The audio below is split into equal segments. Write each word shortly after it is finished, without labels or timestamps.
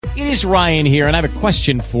It is Ryan here, and I have a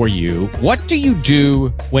question for you. What do you do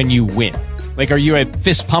when you win? Like, are you a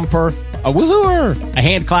fist pumper, a woohooer, a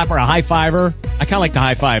hand clapper, a high fiver? I kind of like the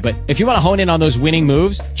high five, but if you want to hone in on those winning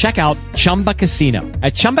moves, check out Chumba Casino.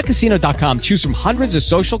 At ChumbaCasino.com, choose from hundreds of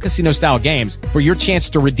social casino-style games for your chance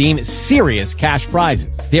to redeem serious cash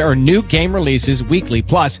prizes. There are new game releases weekly,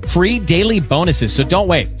 plus free daily bonuses. So don't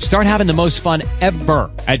wait. Start having the most fun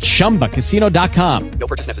ever at ChumbaCasino.com. No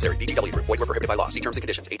purchase necessary. VGW. Void where prohibited by law. See terms and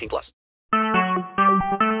conditions. 18 plus.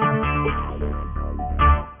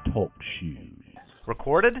 Talk shoes.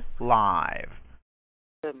 Recorded live.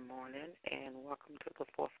 Good morning and welcome to the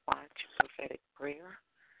fourth Watch-Prophetic prayer.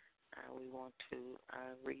 We want to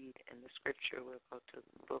read in the scripture. We'll go to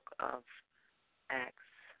the book of Acts,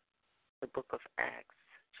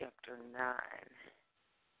 chapter 9,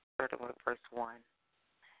 starting with verse 1.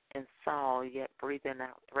 And Saul, yet breathing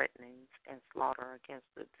out threatenings and slaughter against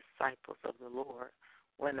the disciples of the Lord,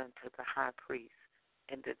 went unto the high priest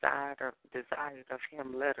and desired of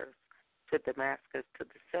him letters to Damascus to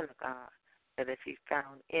the synagogue, that if he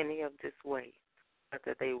found any of this way,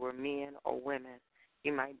 whether they were men or women,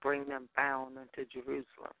 he might bring them bound unto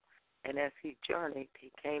Jerusalem. And as he journeyed,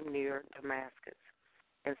 he came near Damascus,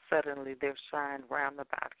 and suddenly there shined round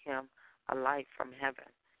about him a light from heaven.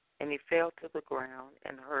 And he fell to the ground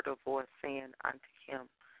and heard a voice saying unto him,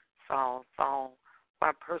 Saul, Saul,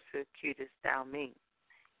 why persecutest thou me?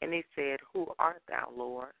 And he said, Who art thou,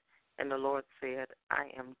 Lord? And the Lord said, I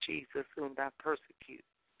am Jesus whom thou persecute.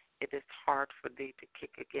 It is hard for thee to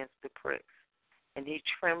kick against the pricks. And he,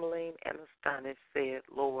 trembling and astonished, said,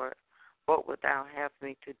 Lord, what wilt thou have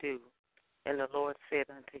me to do? And the Lord said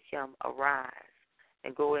unto him, Arise,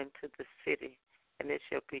 and go into the city, and it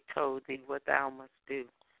shall be told thee what thou must do.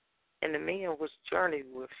 And the men which journeyed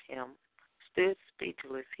with him stood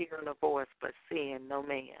speechless, hearing a voice, but seeing no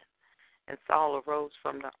man. And Saul arose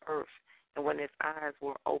from the earth, and when his eyes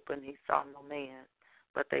were opened, he saw no man.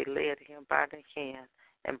 But they led him by the hand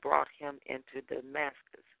and brought him into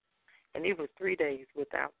Damascus. And he was 3 days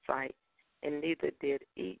without sight, and neither did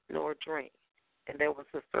eat nor drink. And there was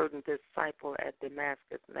a certain disciple at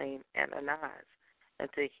Damascus named Ananias. And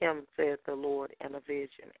to him said the Lord in a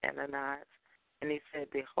vision, Ananias. And he said,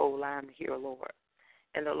 Behold, I am here, Lord.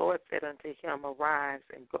 And the Lord said unto him, Arise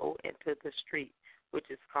and go into the street which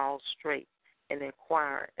is called Straight, and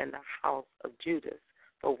inquire in the house of Judas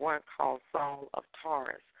for one called Saul of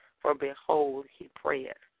Tarsus, for behold, he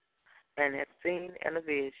prayeth. And had seen in a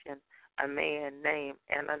vision a man named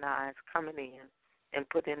Ananias coming in, and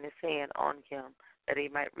putting his hand on him, that he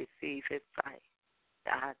might receive his sight.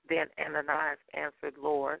 Then Ananias answered,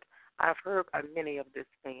 Lord, I have heard by many of this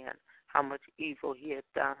man how much evil he hath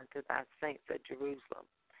done to thy saints at Jerusalem.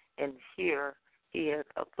 And here he has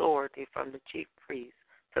authority from the chief priests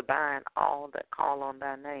to bind all that call on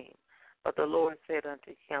thy name. But the Lord said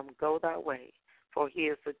unto him, Go thy way, for he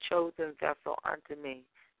is a chosen vessel unto me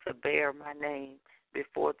to bear my name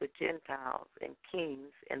before the Gentiles and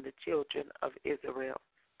kings and the children of Israel.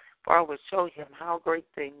 For I will show him how great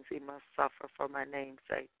things he must suffer for my name's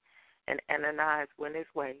sake. And Ananias went his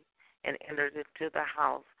way and entered into the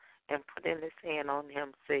house, and putting his hand on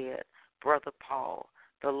him said, Brother Paul,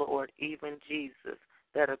 the Lord, even Jesus,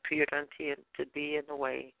 that appeared unto thee in the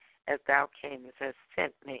way as thou camest, has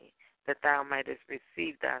sent me, that thou mightest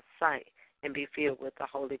receive thy sight and be filled with the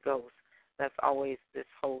Holy Ghost. That's always, this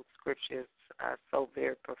whole scripture is so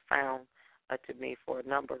very profound to me for a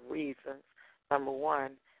number of reasons. Number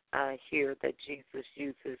one, here that Jesus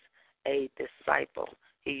uses a disciple.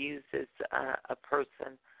 He uses a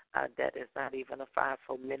person that is not even a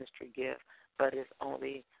fivefold ministry gift, but is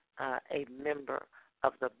only a member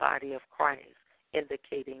of the body of Christ,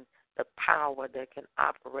 indicating the power that can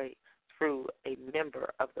operate through a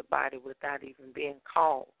member of the body without even being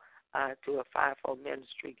called to a fivefold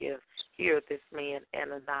ministry gift. Here, this man,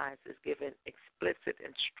 Ananias, is given explicit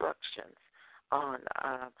instructions on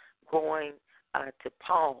going to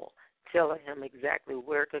Paul, telling him exactly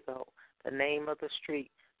where to go, the name of the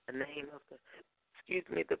street, the name of the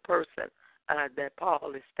person that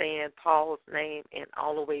Paul is staying, Paul's name, and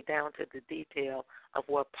all the way down to the detail of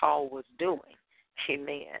what Paul was doing.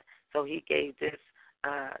 Amen. So he gave this,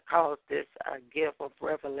 caused this gift of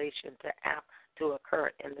revelation to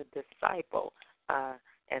occur in the disciple,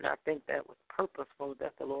 and I think that was purposeful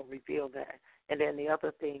that the Lord revealed that. And then the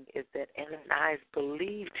other thing is that Ananias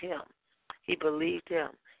believed him. He believed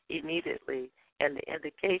him immediately, and the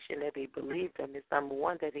indication that he believed him is, number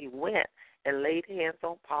one, that he went and laid hands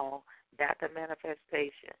on Paul, got the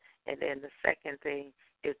manifestation, and then the second thing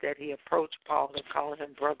is that he approached Paul and called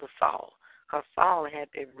him Brother Saul, because Saul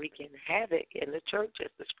had been wreaking havoc in the church,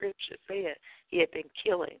 as the scripture said. He had been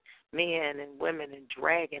killing men and women and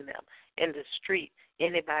dragging them in the street.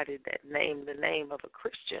 Anybody that named the name of a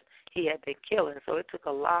Christian, he had been killing. So it took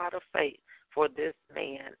a lot of faith for this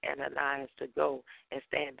man, Ananias, to go and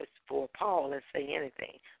stand before Paul and say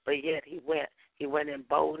anything. But yet he went. He went in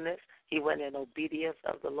boldness. He went in obedience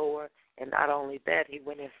of the Lord. And not only that, he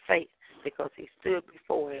went in faith because he stood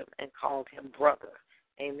before him and called him brother.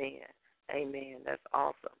 Amen. Amen. That's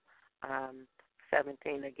awesome.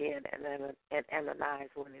 17 again, and Ananias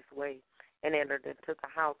went his way and entered into the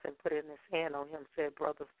house and put in his hand on him, said,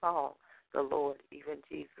 Brother Saul, the Lord, even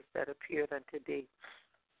Jesus that appeared unto thee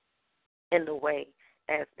in the way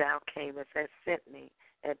as thou camest, has sent me,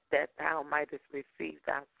 and that thou mightest receive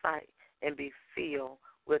thy sight and be filled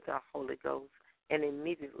with the Holy Ghost. And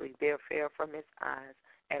immediately there fell from his eyes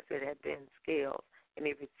as it had been scales, and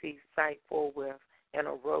he received sight forthwith, and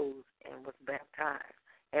arose and was baptized.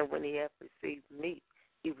 And when he had received meat,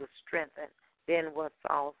 he was strengthened. Then was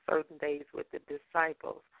Saul certain days with the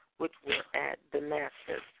disciples which were at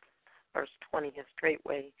Damascus. Verse 20, and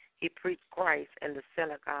straightway he preached Christ in the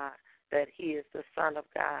synagogue, that he is the Son of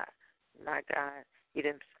God, not God. He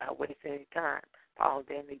didn't waste any time. Paul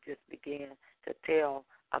then he just began to tell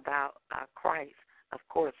about Christ. Of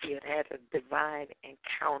course, he had had a divine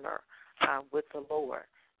encounter with the Lord.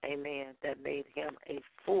 Amen, that made him a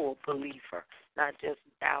full believer, not just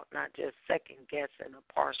doubt, not just second guessing or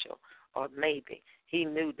partial or maybe. He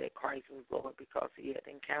knew that Christ was Lord because he had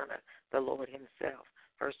encountered the Lord himself.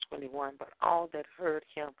 Verse 21, but all that heard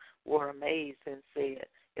him were amazed and said,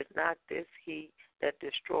 is not this he that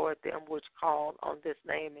destroyed them which called on this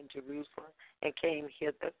name in Jerusalem and came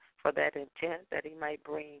hither for that intent that he might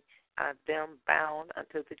bring them bound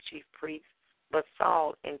unto the chief priests? But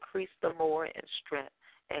Saul increased the more in strength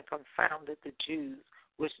and confounded the Jews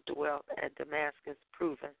which dwelt at Damascus,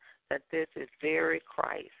 proving that this is very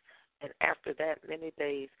Christ. And after that many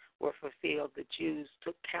days were fulfilled, the Jews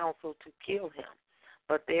took counsel to kill him.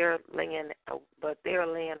 But their laying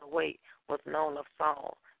await was known of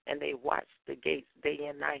Saul, and they watched the gates day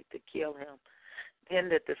and night to kill him. Then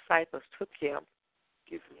the disciples took him,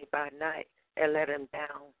 by night, and let him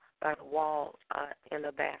down by the wall in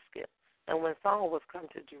a basket. And when Saul was come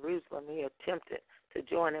to Jerusalem, he attempted to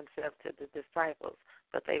join himself to the disciples,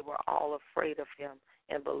 but they were all afraid of him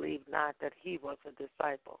and believed not that he was a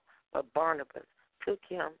disciple. But Barnabas took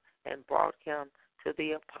him and brought him to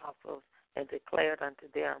the apostles and declared unto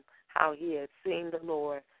them how he had seen the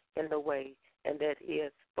Lord in the way, and that he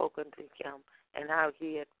had spoken to him, and how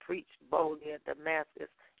he had preached boldly at Damascus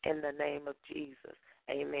in the name of Jesus.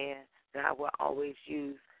 Amen. God will always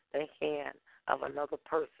use the hand of another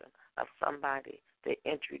person, of somebody, to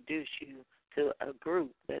introduce you to a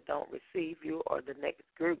group that don't receive you, or the next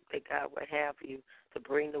group that God will have you to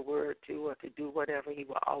bring the word to, or to do whatever. He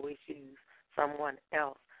will always use someone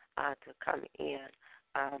else to come in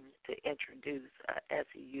to introduce, as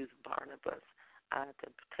he used Barnabas, to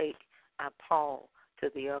take Paul to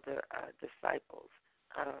the other disciples.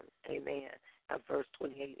 Amen. Verse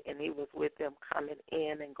 28, and he was with them coming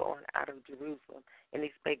in and going out of Jerusalem, and he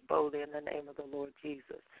spake boldly in the name of the Lord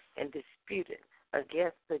Jesus, and disputed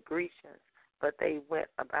against the Grecians, but they went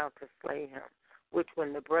about to slay him, which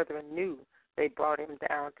when the brethren knew, they brought him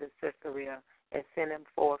down to Caesarea and sent him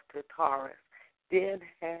forth to Taurus. Then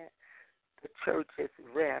had the churches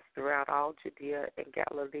rest throughout all Judea and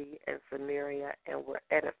Galilee and Samaria, and were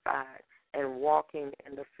edified and walking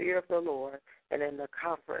in the fear of the Lord and in the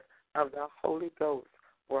comfort of the Holy Ghost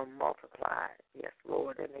were multiplied. Yes,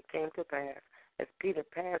 Lord. And it came to pass, as Peter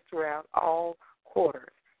passed throughout all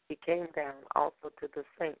quarters, he came down also to the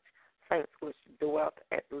saints which dwelt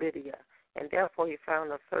at Lydia. And therefore he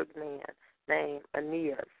found a certain man named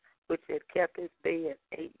Aeneas, which had kept his bed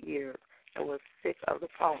 8 years, and was sick of the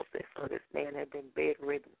palsy. So this man had been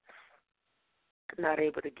bedridden, not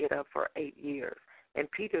able to get up for 8 years. And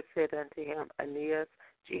Peter said unto him, Aeneas,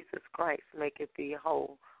 Jesus Christ maketh thee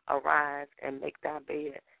whole. Arise and make thy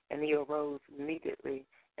bed. And he arose immediately.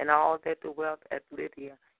 And all that dwelt at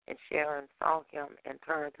Lydia and Sharon saw him and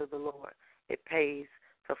turned to the Lord. It pays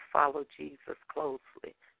to follow Jesus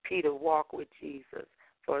closely. Peter walked with Jesus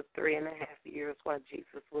for 3.5 years while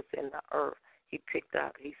Jesus was in the earth. He picked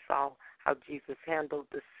up, he saw how Jesus handled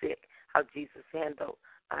the sick, how Jesus handled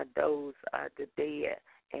the dead,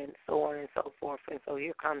 and so on and so forth. And so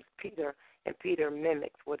here comes Peter, and Peter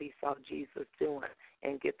mimics what he saw Jesus doing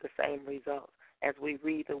and get the same results. As we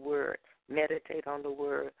read the word, meditate on the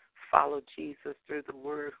word, follow Jesus through the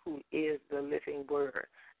word, who is the living word.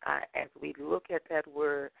 As we look at that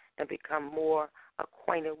word and become more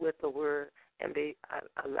acquainted with the word and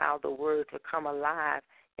allow the word to come alive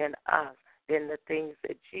in us, then the things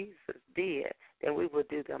that Jesus did, then we will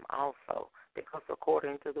do them also. Because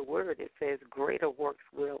according to the word, it says, greater works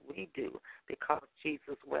will we do, because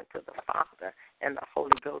Jesus went to the Father and the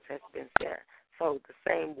Holy Ghost has been sent. So the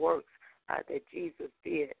same works that Jesus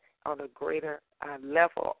did on a greater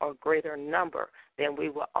level or greater number, then we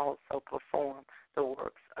will also perform the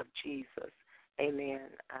works of Jesus. Amen.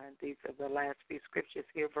 These are the last few scriptures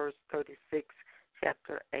here, verse 36,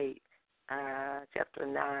 chapter 9,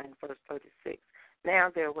 verse 36. Now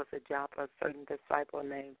there was a Joppa, a certain disciple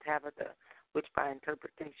named Tabitha, which by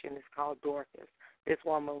interpretation is called Dorcas. This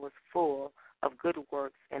woman was full of good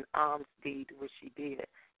works and alms deed which she did.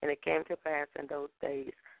 And it came to pass in those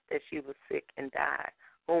days that she was sick and died.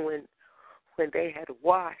 When they had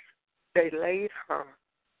washed, they laid her,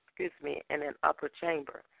 in an upper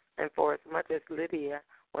chamber. And for as much as Lydia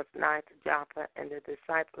was nigh to Joppa, and the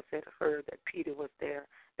disciples had heard that Peter was there,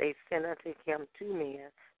 they sent unto him 2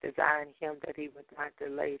 men, desiring him that he would not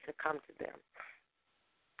delay to come to them.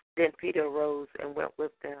 Then Peter arose and went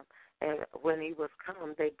with them. And when he was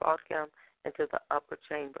come, they brought him into the upper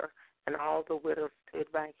chamber. And all the widows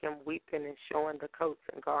stood by him, weeping and showing the coats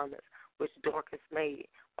and garments which Dorcas made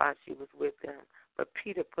while she was with them. But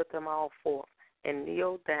Peter put them all forth, and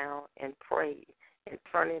kneeled down and prayed. And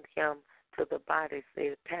turning him to the body,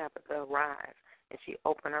 said, Tabitha, arise. And she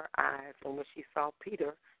opened her eyes, and when she saw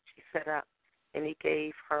Peter, she sat up. And he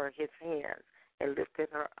gave her his hands and lifted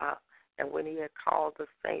her up. And when he had called the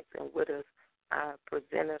saints and widows,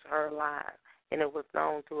 presented her alive. And it was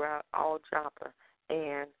known throughout all Joppa,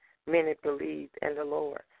 and many believed in the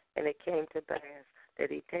Lord. And it came to pass that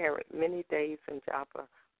he tarried many days in Joppa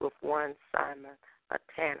with one Simon, a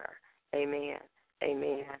tanner. Amen.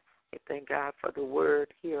 Amen. We thank God for the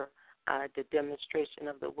word here, the demonstration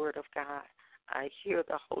of the word of God. I hear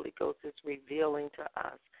the Holy Ghost is revealing to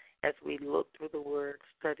us as we look through the word,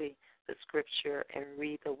 study the scripture, and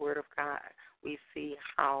read the word of God. We see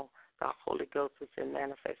how the Holy Ghost is in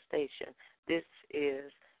manifestation. This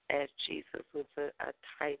is, as Jesus was a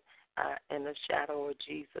type and a shadow of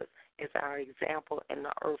Jesus, is our example in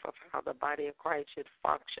the earth of how the body of Christ should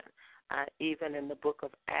function. Even in the book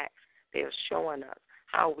of Acts, they're showing us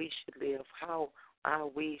how we should live, how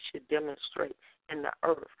we should demonstrate in the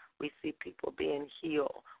earth. We see people being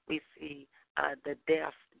healed. We see the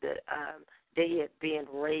deaf, the dead being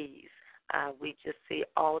raised. We just see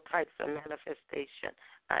all types of manifestation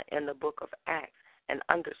in the book of Acts, and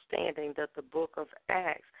understanding that the book of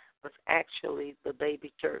Acts was actually the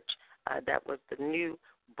baby church. That was the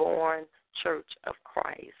newborn church of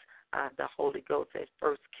Christ. The Holy Ghost at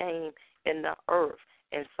first came in the earth.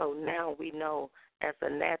 And so now we know as a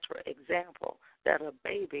natural example that a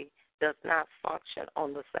baby does not function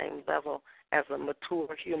on the same level as a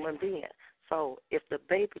mature human being. So if the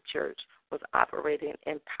baby church was operating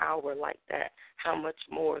in power like that, how much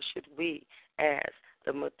more should we as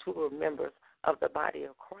the mature members of the body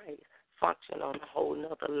of Christ function on a whole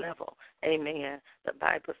nother level? Amen. The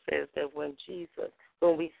Bible says that when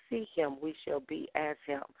we see him, we shall be as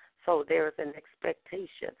him. So there is an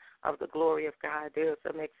expectation of the glory of God. There is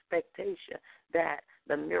an expectation that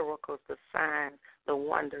the miracles, the signs, the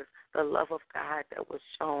wonders, the love of God that was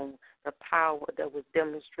shown, the power that was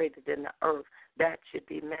demonstrated in the earth, that should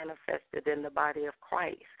be manifested in the body of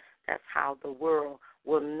Christ. That's how the world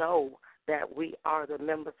will know that we are the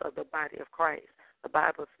members of the body of Christ. The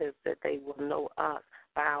Bible says that they will know us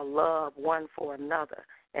by our love one for another,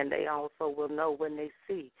 and they also will know when they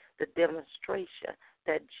see the demonstration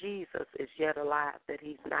that Jesus is yet alive, that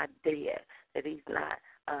he's not dead, that he's not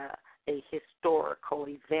a historical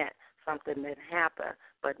event, something that happened,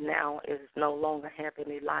 but now it is no longer have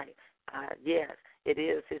any life. Yes, it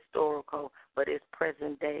is historical, but it's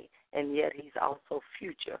present day, and yet he's also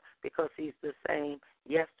future, because he's the same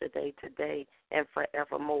yesterday, today, and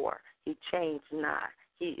forevermore. He changed not.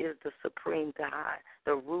 He is the supreme God,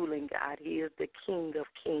 the ruling God. He is the King of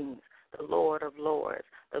kings, the Lord of lords,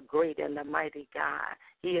 the great and the mighty God.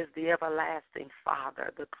 He is the everlasting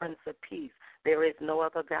Father, the Prince of Peace. There is no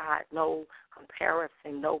other God, no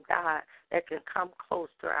comparison, no God that can come close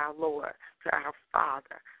to our Lord, to our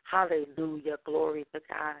Father. Hallelujah, glory to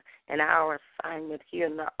God. And our assignment here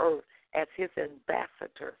in the earth as his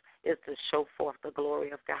ambassadors is to show forth the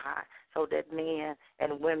glory of God, so that men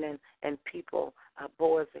and women and people,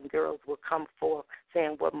 boys and girls, will come forth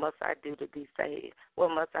saying, what must I do to be saved? What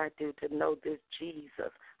must I do to know this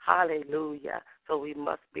Jesus? Hallelujah. So we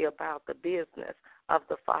must be about the business of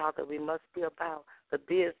the Father. We must be about the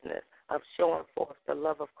business of showing forth the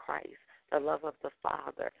love of Christ, the love of the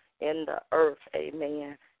Father in the earth.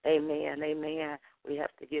 Amen. Amen. Amen. We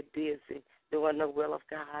have to get busy doing doing the will of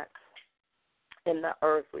God. In the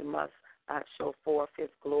earth, we must show forth his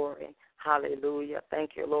glory. Hallelujah.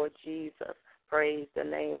 Thank you, Lord Jesus. Praise the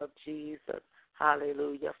name of Jesus.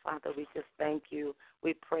 Hallelujah. Father, we just thank you.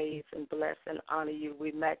 We praise and bless and honor you.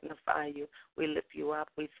 We magnify you. We lift you up.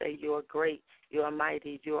 We say you are great. You are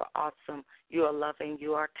mighty. You are awesome. You are loving.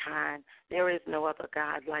 You are kind. There is no other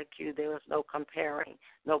God like you. There is no comparing.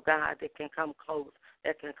 No God that can come close,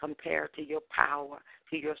 that can compare to your power,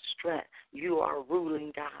 to your strength. You are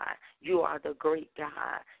ruling God. You are the great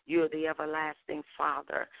God. You are the everlasting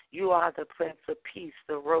Father. You are the Prince of Peace,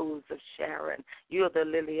 the Rose of Sharon. You are the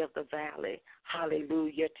lily of the valley.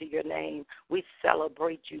 Hallelujah to your name. We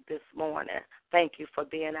celebrate you this morning. Thank you for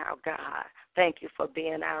being our God. Thank you for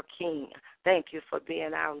being our King. Thank you for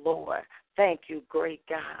being our Lord. Thank you, great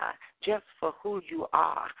God, just for who you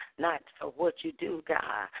are, not for what you do, God,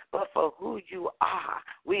 but for who you are.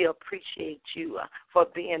 We appreciate you for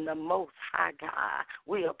being the most high God.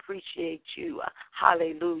 We appreciate you.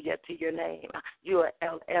 Hallelujah to your name. You are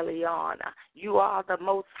El Elyon. You are the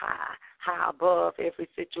most high above every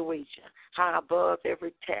situation, high above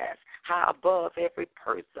every test, high above every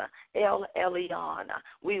person. El Elyon,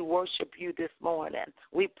 we worship you this morning.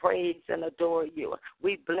 We praise and adore you.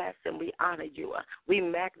 We bless and we honor you. We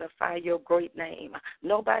magnify your great name.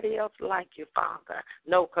 Nobody else like you, Father.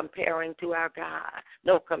 No comparing to our God.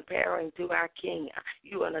 No comparing to our King.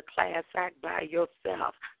 You in a class act by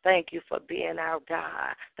yourself. Thank you for being our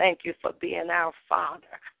God. Thank you for being our Father.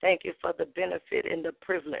 Thank you for the benefit and the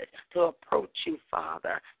privilege to approach you,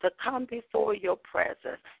 Father, to come before your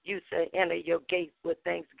presence. You say enter your gates with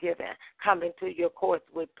thanksgiving, come into your courts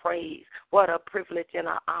with praise. What a privilege and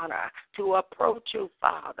an honor to approach you,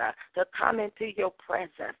 Father, to come into your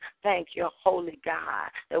presence. Thank you, holy God,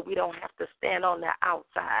 that we don't have to stand on the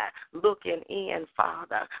outside looking in,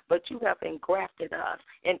 Father, but you have engrafted us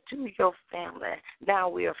into your family. Now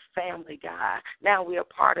we are family, God. Now we are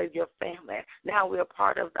part of your family. Now we are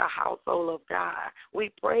part of the household of God.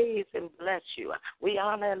 We praise and bless you. We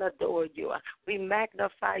honor and adore you. We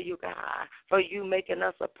magnify you, God, for you making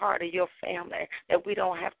us a part of your family, that we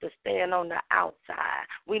don't have to stand on the outside.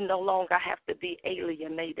 We no longer have to be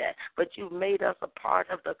alienated, but you made us a part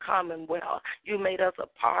of the commonwealth. You made us a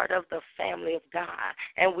part of the family of God,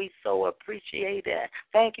 and we so appreciate it.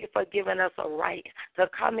 Thank you for giving us a right to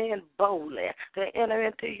come in boldly, to enter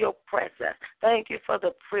into your presence. Thank you for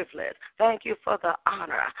the privilege. Thank you for the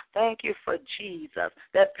honor. Thank you for Jesus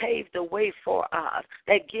that paved the way for us,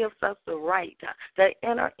 that gives us the right to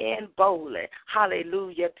enter in boldly.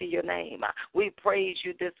 Hallelujah to your name. We praise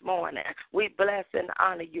you this morning. We bless and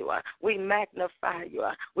honor you. We magnify you.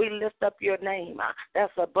 We lift up your name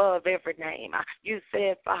that's above every name. You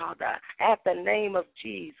said, Father, at the name of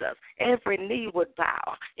Jesus, every knee would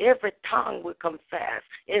bow, every tongue would confess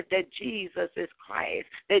that Jesus is Christ,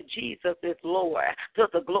 that Jesus is Lord, to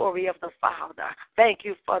the glory of the Father. Thank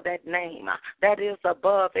you for that name that is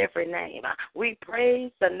above every name. We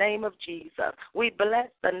praise the name of Jesus. We bless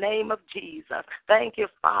the name of Jesus. Thank you,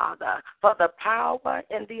 Father, for the power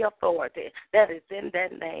and the authority that is in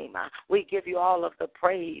that name. We give you all of the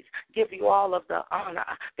praise, give you all of the honor,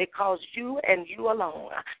 because you and you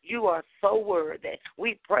alone, you are so worthy.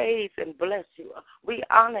 We praise and bless you. We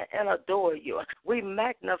honor and adore you. We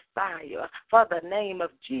magnify you for the name of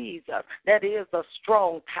Jesus that is a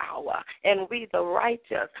strong tower. And we, the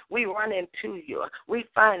righteous, we run into you. We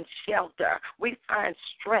find shelter. We find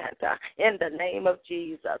strength in the name of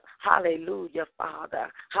Jesus. Hallelujah, Father.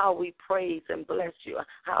 How we praise and bless you.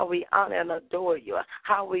 How we honor and adore you.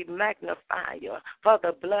 How we magnify you for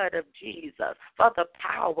the blood of Jesus, for the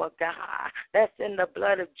power, God, that's in the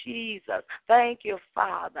blood of Jesus. Thank you,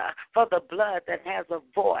 Father, for the blood that has a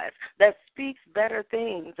voice, that speaks better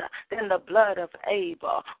things than the blood of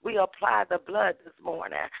Abel. We apply the blood this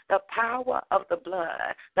morning, the power of the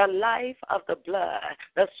blood, the life of the blood,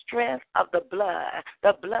 the strength of the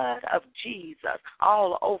blood of Jesus,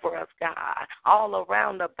 all over us, God, all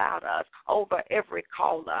around about us, over every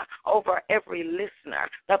caller, over every listener,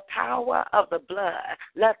 the power of the blood.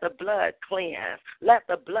 Let the blood cleanse, let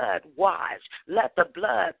the blood wash, let the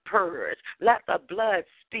blood purge, let the blood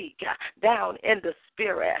speak down in the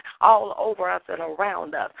spirit, all over us and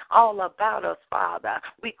around us, all about us, Father.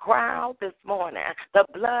 We cry out this morning the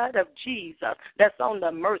blood of Jesus that's on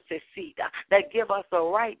the mercy seat, that give us a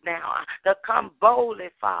right right now to come boldly,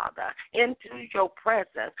 Father, into your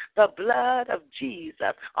presence. The blood of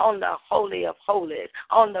Jesus on the Holy of Holies,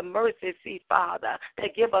 on the mercy seat, Father, to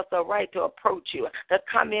give us a right to approach you, to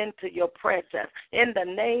come into your presence in the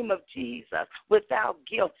name of Jesus without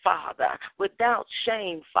guilt, Father, without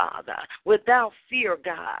shame, Father, without fear,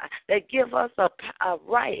 God, that give us a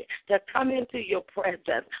right to come into your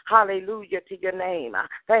presence. Hallelujah to your name.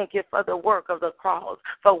 Thank you for the work of the cross,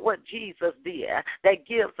 for what Jesus did that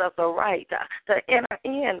gives us a right to enter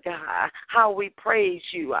in, God, how we praise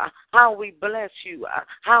you, how we bless you,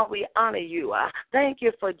 how we honor you. Thank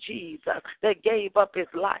you for Jesus that gave up his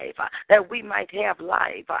life that we might have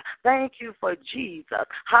life. Thank you for Jesus.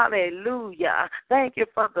 Hallelujah. Thank you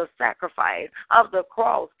for the sacrifice of the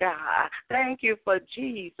cross, God. Thank you for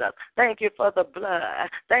Jesus. Thank you for the blood.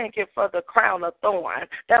 Thank you for the crown of thorns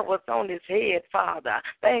that was on his head, Father.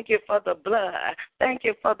 Thank you for the blood. Thank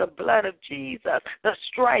you for the blood of Jesus, the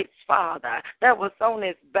stripes, Father, that was on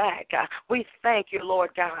his back. We thank you,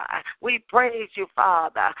 Lord God. We praise you,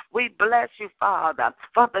 Father. We bless you, Father,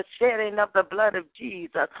 for the shedding of the blood of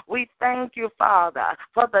Jesus. We thank you, Father,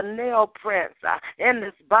 for the nail prints in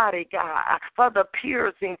his body, God, for the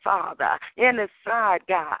piercing, Father, in his side,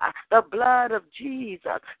 God, the blood of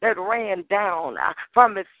Jesus that ran down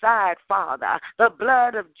from his side, Father, the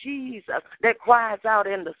blood of Jesus that cries out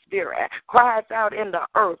in the spirit, cries out in the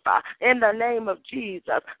earth, in the name of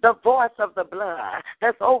Jesus, the voice of the blood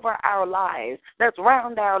that's over our lives, that's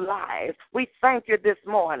round our lives. We thank you this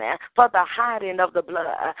morning for the hiding of the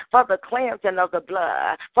blood, for the cleansing of the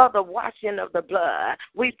blood, for the washing of the blood.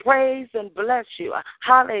 We praise and bless you.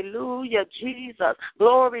 Hallelujah, Jesus.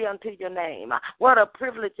 Glory unto your name. What a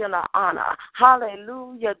privilege and an honor.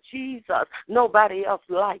 Hallelujah, Jesus. Nobody else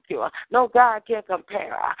like you. No God can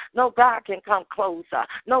compare. No God can come closer.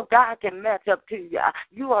 No God can match up to you.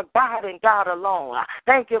 You are God and God alone.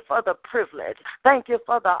 Thank you for the privilege. Thank you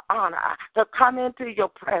for the honor to come into your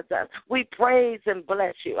presence. We praise and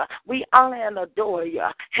bless you. We honor and adore you.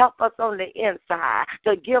 Help us on the inside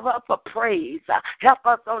to give up a praise. Help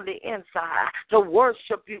us on the inside to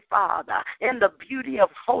worship you, Father, in the beauty of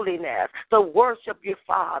holiness, to worship you,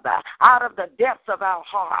 Father, out of the depths of our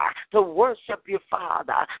heart, to worship you,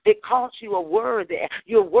 Father, because you are worthy.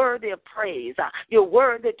 You're worthy of praise. You're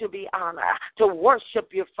worthy to be honored, to worship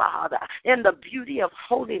you, Father, in the beauty of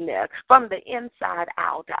holiness from the inside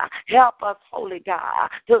out. Help us, Holy God,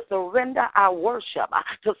 to surrender our worship,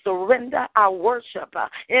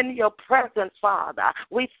 in your presence, Father.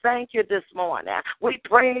 We thank you this morning. We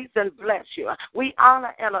praise and bless you. We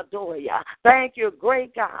honor and adore you. Thank you,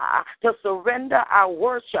 great God, to surrender our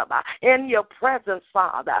worship in your presence,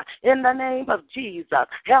 Father. In the name of Jesus,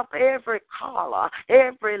 help every caller,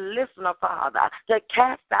 every listener, Father, to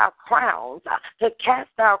cast our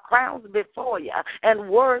crowns before you and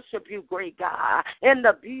worship you, great God, in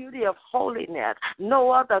the beauty of holiness.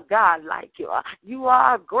 No other God like you. You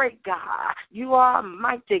are a great God. You are a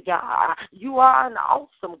mighty God. You are an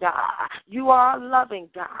awesome God. You are a loving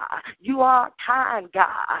God. You are a kind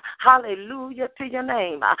God. Hallelujah to your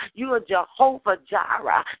name. You are Jehovah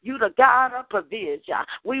Jireh. You the God of provision.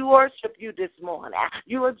 We worship you this morning.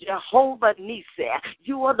 You are Jehovah Nissi.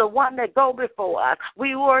 You are the one that go before us.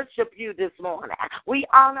 We worship you this morning. We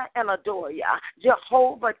honor and adore you.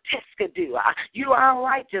 Jehovah Teskadu. You are our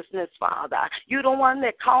righteousness, Father. You're the one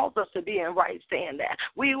that calls us to be in right standing.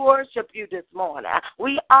 We worship you this morning.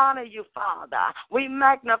 We honor you, Father. We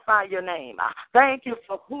magnify your name. Thank you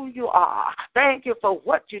for who you are. Thank you for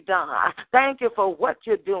what you've done. Thank you for what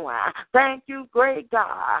you're doing. Thank you, great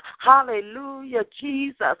God. Hallelujah,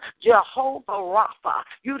 Jesus. Jehovah Rapha.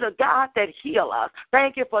 You the God that heals us.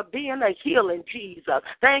 Thank you for being a healing Jesus.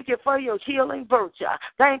 Thank you for your healing virtue.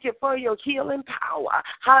 Thank you for your healing power.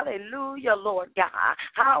 Hallelujah, Lord God.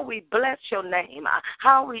 How we bless your name.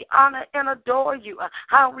 How we honor and adore you.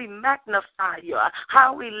 How we magnify you.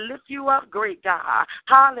 How we lift you up, great God.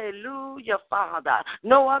 Hallelujah, Father.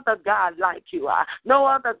 No other God like you. No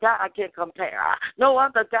other God can compare. No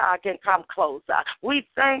other God can come closer. We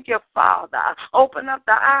thank you, Father. Open up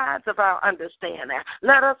the eyes of our understanding.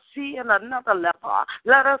 Let us see in another level.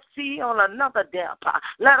 Let us see on another depth.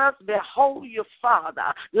 Let us behold you,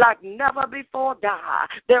 Father, like never before, God.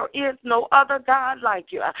 There is no other God like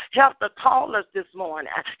you. Help the callers this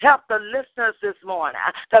morning. Help the listeners this morning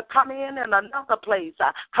to come in another place,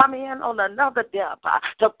 come in on another depth,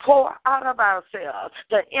 to pour out of ourselves,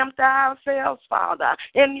 to empty ourselves, Father,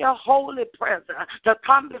 in your holy presence, to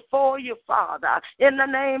come before you, Father, in the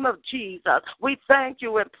name of Jesus. We thank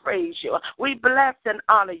you and praise you. We bless and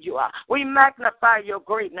honor you. We magnify your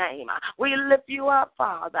great name. We lift you up,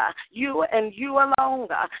 Father. You and you alone.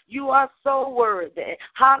 You are so so worthy.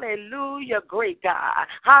 Hallelujah, great God.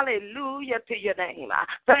 Hallelujah to your name.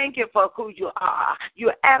 Thank you for who you are.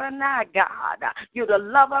 You're Adonai, God. You're the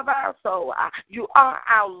love of our soul. You are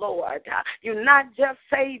our Lord. You're not just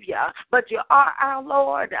Savior, but you are our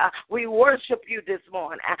Lord. We worship you this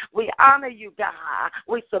morning. We honor you, God.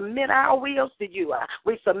 We submit our wills to you.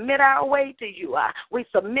 We submit our way to you. We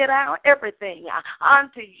submit our everything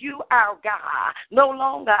unto you, our God. No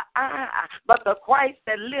longer I, but the Christ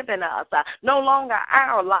that live in us. No longer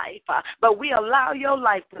our life, but we allow your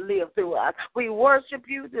life to live through us. We worship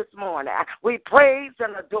you this morning. We praise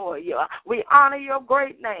and adore you. We honor your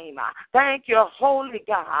great name. Thank you, holy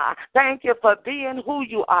God. Thank you for being who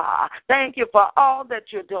you are. Thank you for all that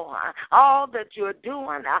you're doing. All that you're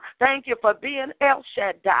doing. Thank you for being El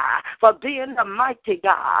Shaddai, for being the mighty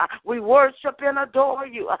God. We worship and adore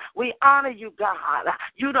you. We honor you, God.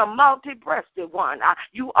 You the multi-breasted one.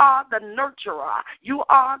 You are the nurturer. You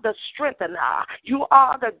are the strengthener. You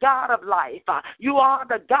are the God of life. You are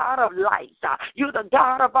the God of light. You're the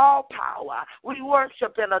God of all power. We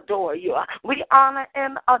worship and adore you. We honor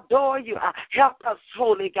and adore you. Help us,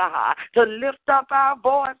 holy God, to lift up our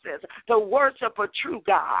voices, to worship a true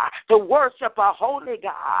God, to worship a holy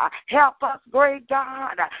God. Help us, great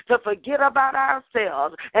God, to forget about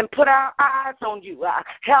ourselves and put our eyes on you.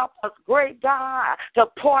 Help us, great God, to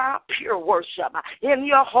pour out pure worship in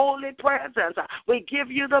your holy presence. We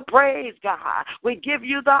give you the praise, God. We give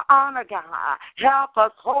you the honor, God. Help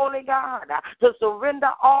us, holy God, to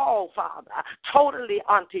surrender all, Father, totally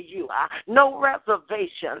unto you. No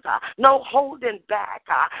reservations, no holding back,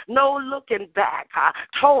 no looking back.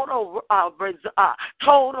 Total,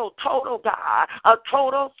 God, a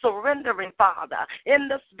total surrendering, Father, in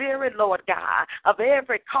the spirit, Lord God, of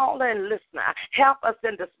every caller and listener. Help us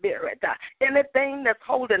in the spirit. Anything that's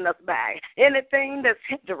holding us back, anything that's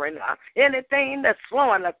hindering us, anything that's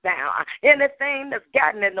slowing us down, anything that's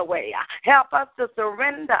gotten in the way, help us to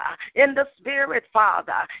surrender in the spirit,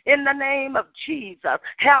 Father, in the name of Jesus.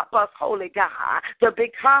 Help us, holy God, to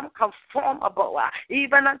become conformable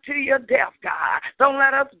even unto your death, God. Don't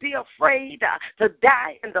let us be afraid to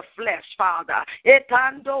die in the flesh, Father.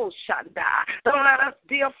 Don't let us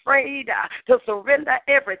be afraid to surrender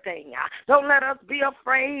everything. Don't let us be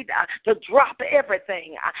afraid to drop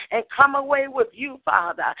everything and come away with you,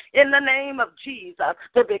 Father, in the name of Jesus,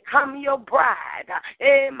 to become your bride.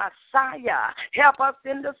 Messiah, help us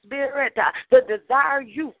in the spirit to desire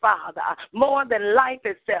you, Father, more than life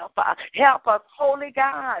itself. Help us, holy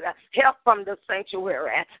God. Help from the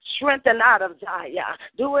sanctuary. Strengthen out of Zion.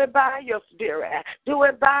 Do it by your spirit. Do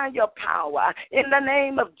it by your power. In the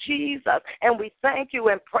name of Jesus. And we thank you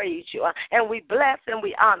and praise you. And we bless and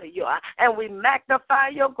we honor you. And we magnify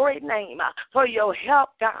your great name for your help,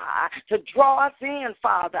 God, to draw us in,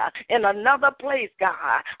 Father, in another place,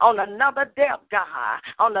 God, on another depth, God,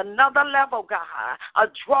 on another level, God, a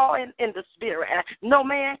drawing in the spirit. No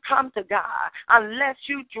man come to God unless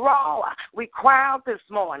you draw. We cry out this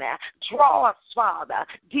morning. Draw us, Father,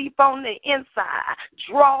 deep on the inside.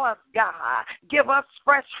 Draw us, God. Give us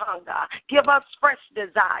fresh hunger. Give us fresh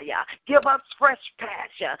desire. Give us fresh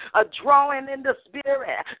passion. A drawing in the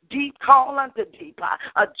spirit. Deep call unto deep.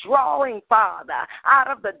 A drawing, Father, out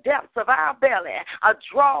of the depths of our belly. A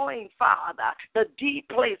drawing, Father, the deep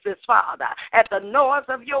places, Father, at the noise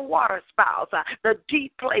of your water spouts. The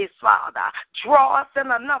deep place, Father. Draw us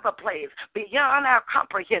in another place beyond our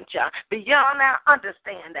comprehension, beyond our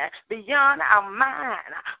understanding, beyond our mind.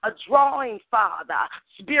 A drawing, Father,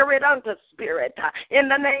 spirit unto spirit, in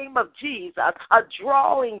the name of Jesus. A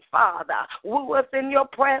drawing, Father. Woo us in your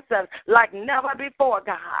presence like never before,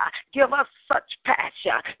 God. Give us such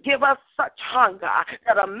passion. Give us such hunger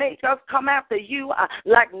that'll make us come after you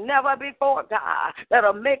like never before, God.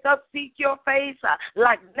 That'll make us seek your face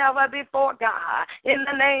like never before, God. In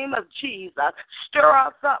the name of Jesus, stir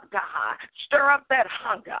us up, God. Stir up that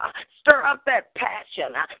hunger. Stir up that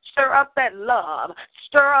passion. Stir up that love.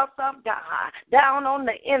 Stir us up, God, down on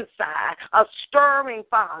the inside. A stirring,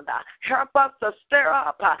 Father. Help us to stir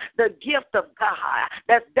up the gift of God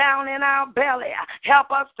that's down in our belly.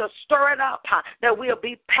 Help us to stir it up, that we'll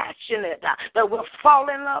be passionate, that we'll fall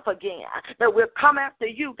in love again, that we'll come after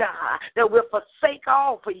you, God, that we'll forsake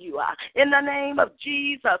all for you. In the name of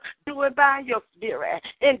Jesus, do it by your spirit.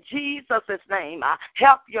 In Jesus' name,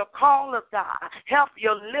 help your callers, God. Help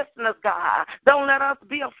your listeners, God. Don't let us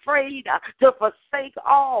be afraid to forsake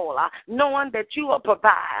all, knowing that you will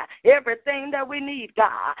provide everything that we need,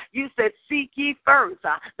 God. You said, seek ye first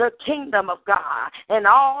the kingdom of God, and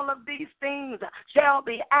all of these things shall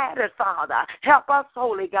be added, Father. Help us,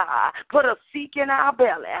 holy God. Put a seek in our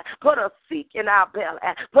belly. Put a seek in our belly.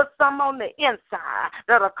 Put some on the inside.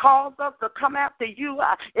 that'll cause us to come after you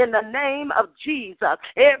in the name of Jesus.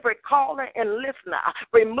 Every caller and listener,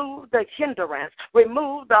 remove the hindrance,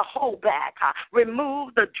 remove the holdback,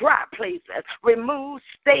 remove the dry places, remove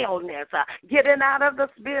staleness, getting out of the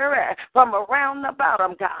spirit from around the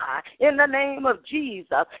bottom, God. In the name of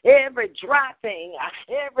Jesus, every dry thing,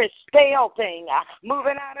 every stale thing,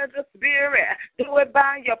 moving out of the spirit, do it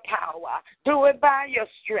by your power, do it by your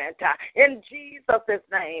strength. In Jesus'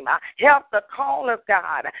 name, help the callers,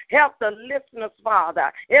 God, help the listeners,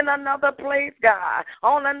 Father, in another place, God,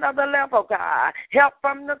 on another level, God, help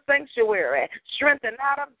from the sanctuary, strengthen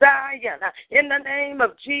out of Zion, in the name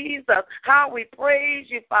of Jesus. How we praise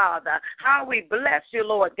you, Father, how we bless you,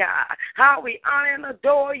 Lord God, how we honor and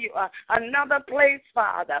adore you, another place,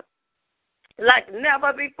 Father, like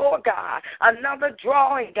never before, God. Another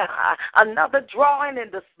drawing, God. Another drawing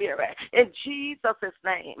in the spirit. In Jesus'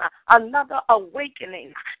 name. Another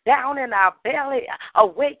awakening down in our belly.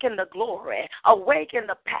 Awaken the glory. Awaken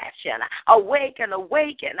the passion. Awaken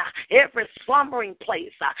every slumbering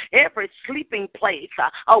place. Every sleeping place.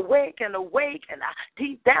 Awaken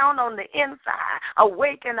deep down on the inside.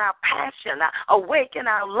 Awaken our passion. Awaken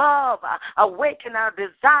our love. Awaken our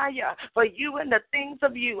desire for you and the things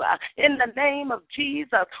of you. In the name of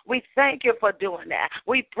Jesus, we thank you for doing that.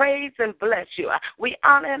 We praise and bless you. We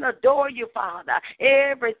honor and adore you, Father.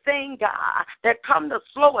 Everything, God, that come to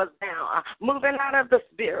slow us down, moving out of the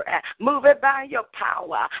spirit, move it by your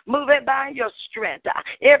power, move it by your strength.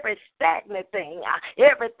 Every stagnant thing,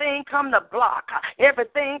 everything come to block,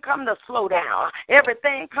 everything come to slow down,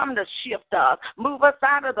 everything come to shift us. Move us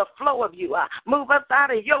out of the flow of you. Move us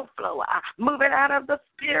out of your flow. Move it out of the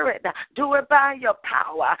spirit. Do it by your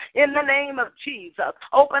power. In the name of Jesus,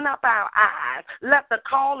 open up our eyes. Let the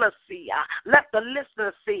caller see. Let the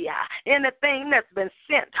listener see. Anything that's been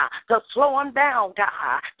sent to slow them down,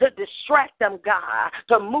 God, to distract them, God,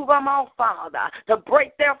 to move them off, Father, to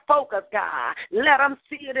break their focus, God. Let them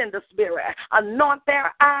see it in the spirit. Anoint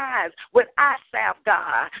their eyes with eye salve,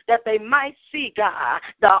 God, that they might see, God,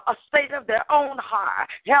 the state of their own heart.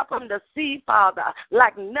 Help them to see, Father,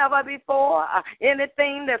 like never before.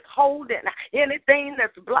 Anything that's holding, anything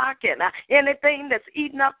that's blocking, anything that's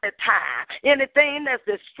eating up their time, anything that's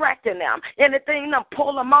distracting them, anything that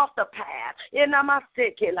pull them off the path. In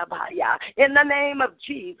the name of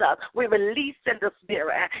Jesus, we release in the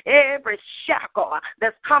spirit every shackle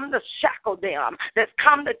that's come to shackle them, that's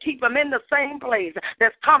come to keep them in the same place,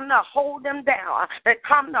 that's come to hold them down, that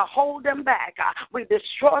come to hold them back. We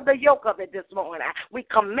destroy the yoke of it this morning. We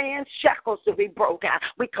command shackles to be broken.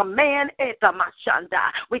 We command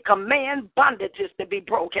etamashanda. We command bondages to be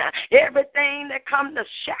broken. Everything that comes to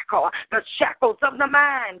shackle, the shackles of the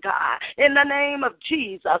mind, God, in the name of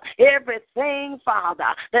Jesus, everything,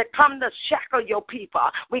 Father, that come to shackle your people,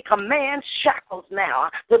 we command shackles now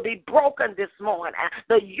to be broken this morning,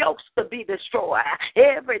 the yokes to be destroyed,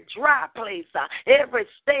 every dry place, every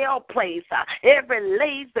stale place, every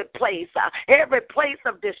lazy place, every place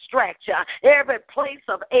of distraction, every place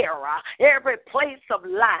of error, every place of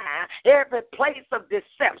lying, every place of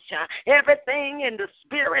deception, everything in the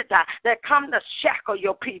spirit that come to shackle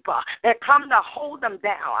your people, that come to hold them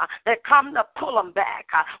down, that come to pull them back.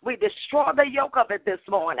 We destroy the yoke of it this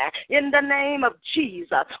morning. In the name of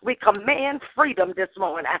Jesus, we command freedom this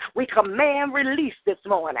morning. We command release this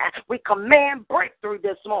morning. We command breakthrough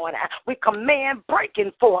this morning. We command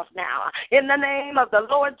breaking forth now. In the name of the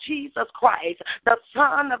Lord Jesus Christ, the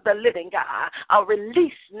Son of the living God, a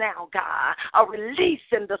release now, God, a release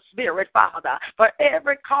in the spirit, Father, for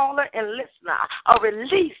every caller and listener, a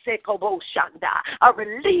release, Ekoboshanda, a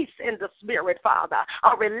release in the spirit, Father,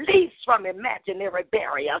 a release from imaginary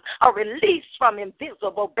barriers, a release from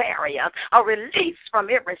invisible barriers, a release from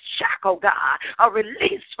every shackle, God, a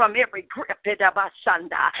release from every grip,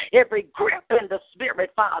 every grip in the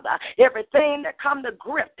spirit, Father, everything that come to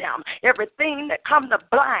grip them, everything that come to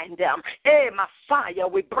blind them. Messiah,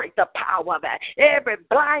 we break the power of it. Every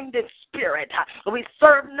blinded spirit, we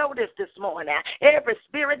serve notice this morning. Every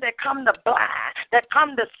spirit that come to blind, that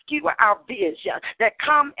come to skew our vision, that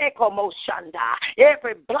come ekomoshanda,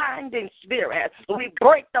 every blinding spirit, we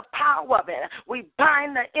break the power of it. We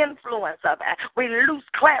bind the influence of it. We lose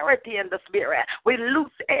clarity in the spirit. We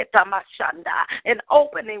lose etamashanda, an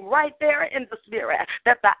opening right there in the spirit,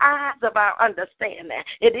 that the eyes of our understanding,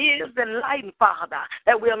 it is enlightened, Father,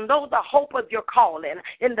 that we'll know the hope of your calling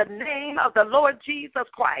in the name of the Lord Jesus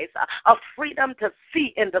Christ, of freedom to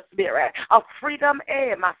see in the spirit, of freedom,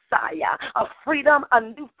 Messiah, of freedom freedom, a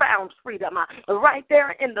newfound freedom, right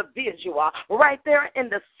there in the visual, right there in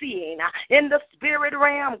the seeing, in the spirit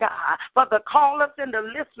realm, God, for the callers and the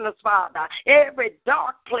listeners, Father, every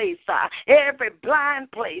dark place, every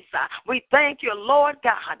blind place. We thank you, Lord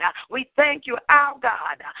God. We thank you, our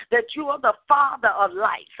God, that you are the Father of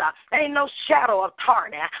lights. Ain't no shadow of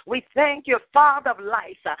turning. We thank you, Father of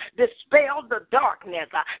lights. Dispel the darkness,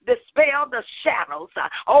 dispel the shadows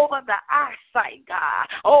over the eyesight, God,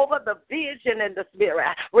 over the vision in the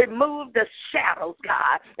spirit. Remove the shadows,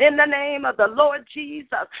 God, in the name of the Lord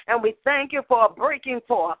Jesus. And we thank you for a breaking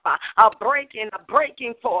forth, a breaking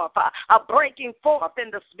forth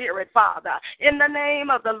in the spirit, Father, in the name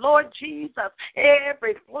of the Lord Jesus.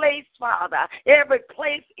 Every place, Father, every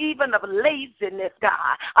place even of laziness,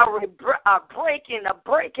 God, a breaking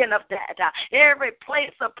of that, every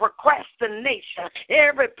place of procrastination,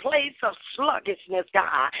 every place of sluggishness,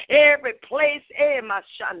 God, every place,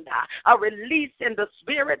 a release in the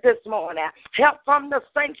spirit this morning. Help from the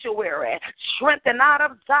sanctuary, strengthen out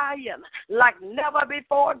of Zion like never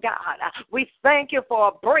before, God. We thank you for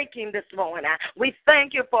a breaking this morning. We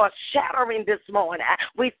thank you for a shattering this morning.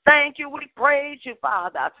 We thank you, we praise you,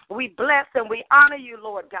 Father. We bless and we honor you,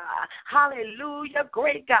 Lord God. Hallelujah,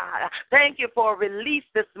 great God. Thank you for a release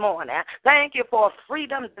this morning. Thank you for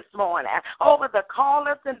freedom this morning over the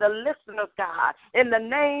callers and the listeners, God, in the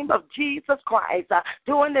name of Jesus Christ.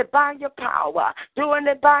 Doing it by your power, doing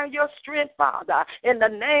it by your strength, Father, in the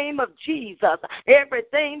name of Jesus.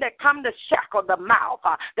 Everything that come to shackle the mouth,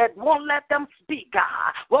 that won't let them speak,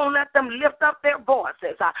 God, won't let them lift up their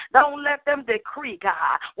voices, don't let them decree,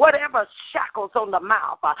 God, whatever shackles on the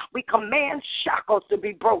mouth, we command shackles to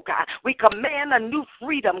be broken. We command a new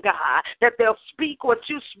freedom, God, that they'll speak what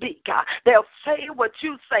you speak, they'll say what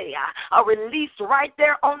you say, a release right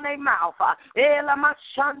there on their mouth,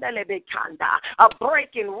 a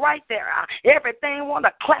breaking right there. Everything want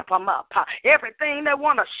to clap them up, everything they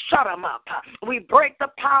want to shut them up. We break the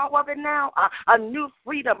power of it now, a new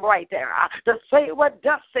freedom right there, to say what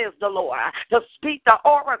thus says the Lord, to speak the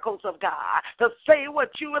oracles of God, to say what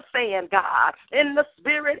you are saying, God, in the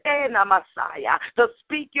spirit and the Messiah, to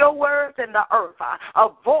speak your words in the earth, a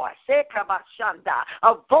voice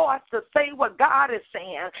to say what God is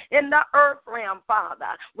saying in the earth realm,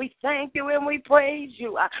 Father. We thank you and we praise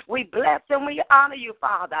you. We bless and we honor you,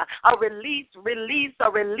 Father. A releasing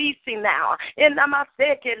now. In the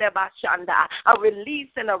a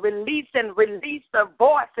release the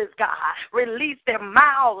voices, God. Release their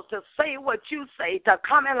mouths to say what you say, to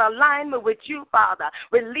come in alignment with you, Father.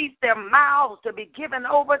 Release their mouths to be given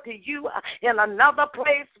over to you in another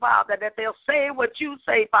place, Father, that they'll say what you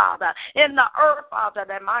say, Father. In the earth, Father,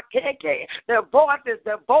 that my keke, their voices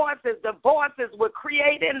will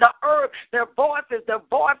create in the earth. Their voices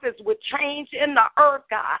will change in the earth,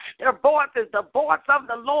 God. Their voices, the voice of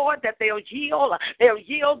the Lord, that they'll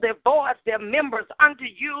yield their voice, their members unto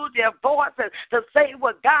you, their voices to say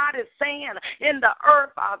what God is saying in the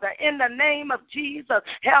earth, Father. In the name of Jesus,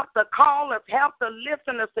 help the callers, help the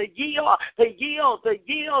listeners to yield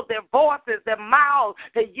their voices, their mouths,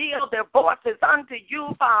 to yield their voices unto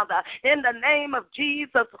you, Father. In the name of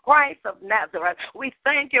Jesus Christ of Nazareth, we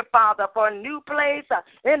thank you, Father, for a new place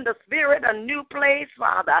in the spirit, a new place,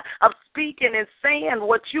 Father, of speaking and saying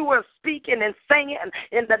what you are speaking and saying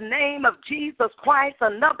in the name of Jesus Christ,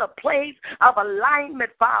 another place of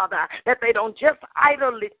alignment, Father, that they don't just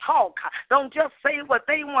idly talk, don't just say what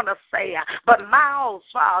they want to say, but mouths,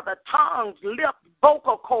 Father, tongues, lips,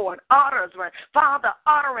 vocal cord, utterance, Father,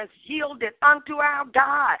 utterance yielded unto our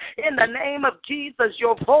God. In the name of Jesus,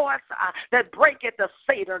 your voice that breaketh the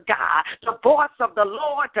Seder, God, the voice of the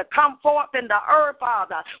Lord to come forth in the earth,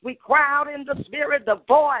 Father. We crowd in the spirit the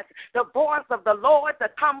voice of the Lord to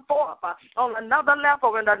come forth on another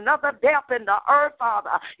level and another depth in the earth,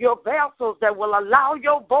 Father. Your vessels that will allow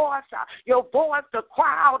your voice to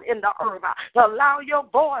crowd in the earth, to allow your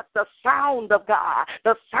voice, the sound of God,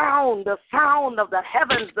 the sound of the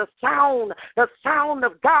heavens, the sound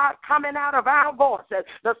of God coming out of our voices,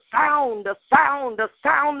 the sound of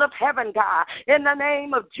heaven, God, in the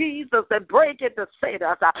name of Jesus, that breaketh the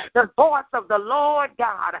cedars, the voice of the Lord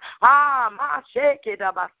God,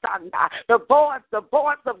 the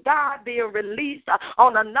voice of God being released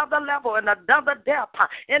on another level and another depth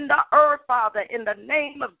in the earth, Father, in the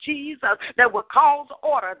name of Jesus, that will cause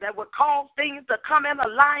order, that will cause things to come in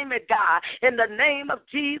alignment, God, in the name of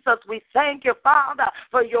Jesus. We thank you, Father,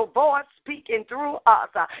 for your voice speaking through us.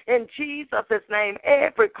 In Jesus' name,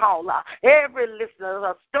 every caller, every listener,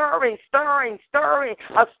 a stirring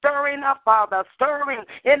up, Father, stirring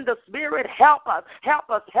in the spirit. Help us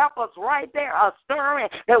right there, a stirring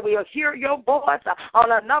that we'll hear your voice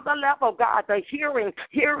on another another level, God, the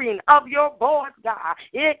hearing of your voice, God.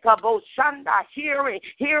 Ikaboshanda, hearing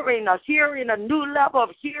a new level of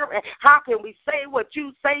hearing. How can we say what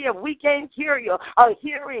you say if we can't hear you?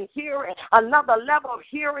 Hearing, another level of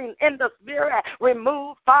hearing in the spirit.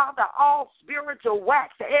 Remove, Father, all spiritual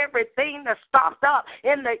wax, everything that's stopped up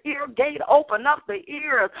in the ear gate. Open up the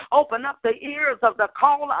ears of the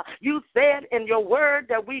caller. You said in your word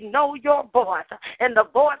that we know your voice, and the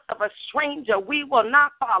voice of a stranger we will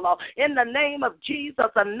not follow. In the name of Jesus,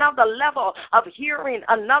 another level of hearing,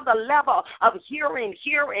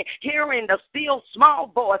 hearing the still small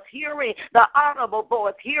voice, hearing the audible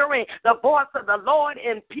voice, hearing the voice of the Lord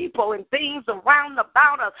in people and things around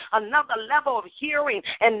about us, another level of hearing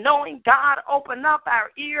and knowing. God, open up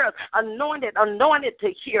our ears, anointed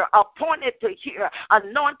to hear, appointed to hear,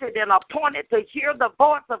 anointed and appointed to hear the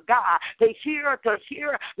voice of God, to hear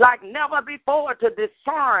like never before, to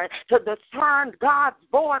discern God's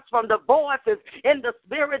voice from the voices in the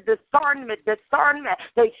spirit, discernment,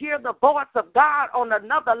 to hear the voice of God on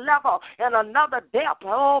another level and another depth.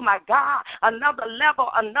 Oh my God, another level,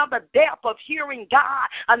 another depth of hearing God,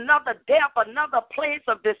 another depth, another place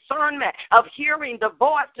of discernment, of hearing the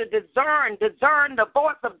voice, to discern the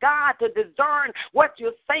voice of God, to discern what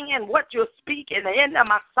you're saying, what you're speaking in the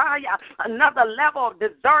Messiah, another level of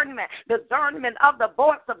discernment of the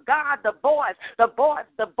voice of God, the voice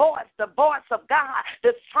of God,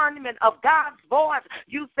 discernment of God's voice.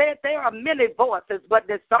 You said there are many voices, but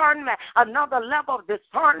discernment, another level of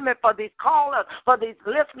discernment for these callers, for these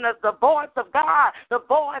listeners, the voice of God, the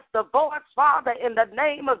voice, Father, in the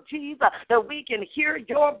name of Jesus, that we can hear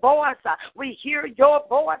your voice. We hear your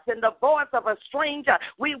voice, and the voice of a stranger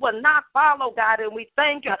we will not follow, God, and we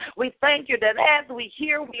thank you. We thank you that as we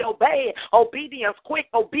hear, we obey. Obedience, quick,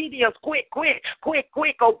 obedience, quick,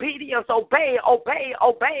 obedience, obey,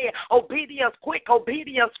 obedience, quick,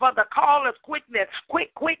 obedience for the caller's quickness,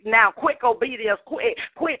 quick now, quick obedience, quick,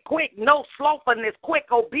 no slothfulness, quick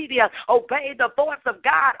obedience, obey the voice of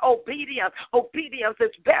God, obedience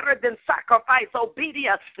is better than sacrifice,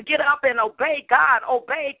 obedience, get up and obey God,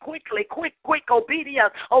 obey quickly, quick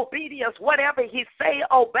obedience, whatever he say,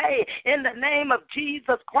 obey, in the name of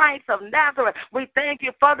Jesus Christ of Nazareth. We thank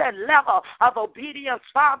you for that level of obedience,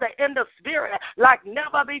 Father, in the spirit, like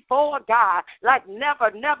never before, God, like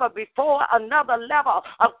never before, another level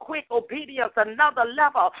of quick obedience, another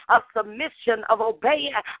level of submission, of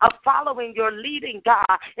obeying, of following your leading,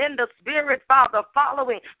 God, in the spirit, Father,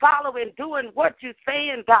 following, doing what you're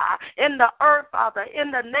saying, God, in the earth, Father,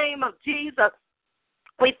 in the name of Jesus.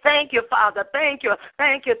 We thank you, Father. Thank you,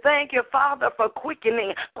 Father, for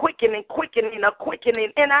quickening, a quickening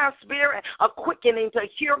in our spirit, a quickening to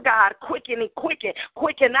hear God, quicken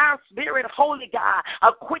our spirit, Holy God,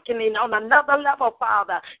 a quickening on another level,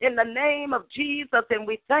 Father, in the name of Jesus. And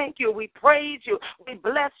we thank you, we praise you, we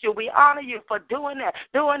bless you, we honor you for doing it,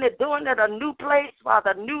 a new place,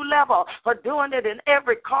 Father, new level, for doing it in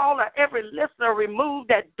every caller, every listener. Remove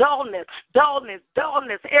that dullness,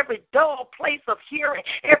 every dull place of hearing,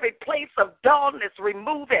 every place of dullness,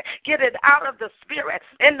 remove it. Get it out of the spirit.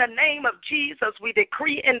 In the name of Jesus, we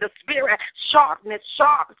decree in the spirit sharpness,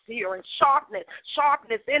 sharp hearing, sharpness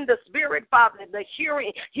in the spirit, Father. The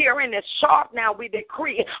hearing is sharp now. We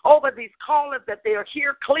decree over these callers that they are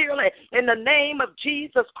here clearly in the name of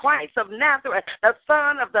Jesus Christ of Nazareth, the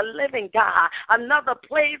Son of the living God. Another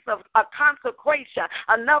place of consecration,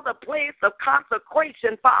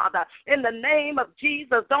 Father, in the name of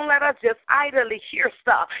Jesus. Don't let us just idly hear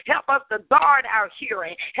stuff. Help us to guard our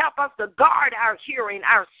hearing. Help us to guard our hearing,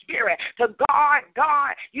 our spirit, to guard.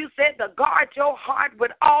 You said to guard your heart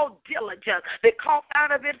with all diligence, because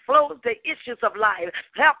out of it flows the issues of life.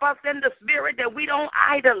 Help us in the spirit that we don't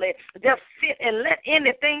idly just sit and let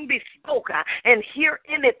anything be spoken and hear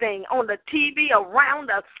anything on the TV around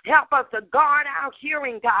us. Help us to guard our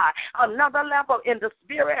hearing, God. Another level in the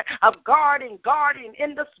spirit of guarding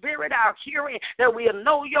in the spirit our hearing, that we'll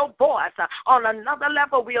know your voice. On another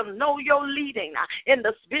level, we'll know your leading in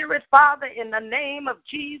the spirit, Father, in the name of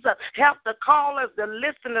Jesus. Help the callers, the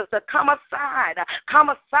listeners to come aside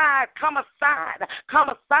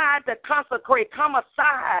to consecrate, come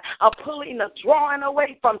aside, pulling, drawing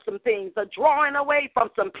away from some things, drawing away from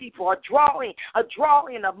some people, a drawing, a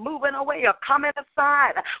moving away, a coming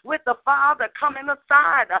aside with the Father, coming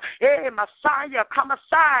aside. Hey, Messiah, come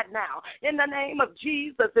aside now. In the name of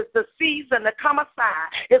Jesus, it's the season to come aside.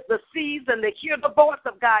 It's the season to hear the voice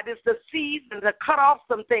of God. It's the season to cut off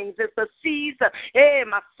some things. It's the season,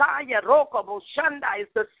 Messiah, Rokobo Shanda,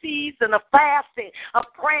 it's the season of fasting, of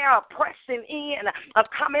prayer, of pressing in, of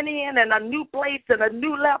coming in a new place and a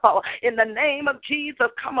new level. In the name of Jesus,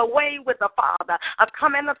 come away with the Father, of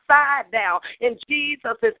coming aside now in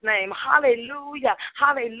Jesus' name. Hallelujah,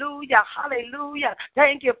 hallelujah, hallelujah.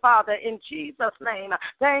 Thank you, Father, in Jesus' name.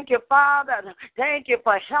 Thank you, Father. Thank you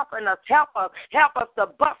for helping us. Help us to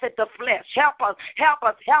buffet the flesh. Help us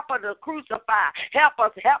to crucify. Help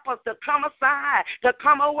us to come aside, to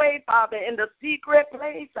come away, Father, in the secret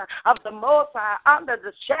place of the Most High, under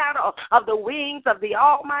the shadow of the wings of the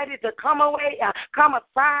Almighty, to come away, come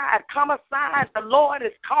aside. The Lord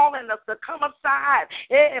is calling us to come aside.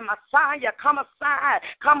 Messiah, come aside,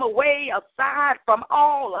 come away aside from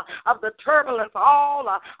all of the turbulence, all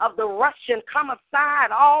of the rushing, come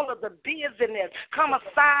aside, all of the busyness, come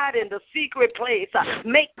aside in the secret place.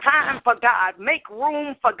 Make time for God, make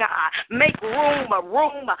room for God, make room,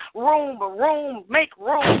 make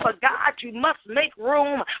room for God. You must make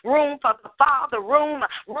room for the Father, room,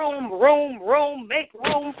 make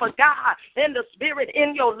room for God in the Spirit,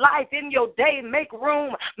 in your life, in your day. Make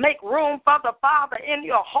room for the Father in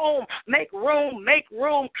your home. Make room,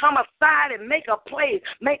 come aside and make a place.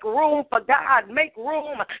 Make room for God, make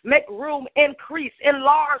room, increase,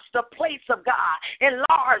 enlarge the place of God,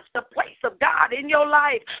 enlarge the place of God in your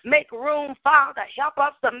life. Make room, Father, help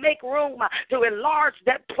us to make room to enlarge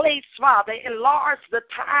that place, Father, enlarge the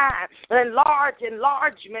time, enlarge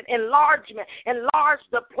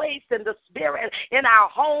the place in the Spirit, in our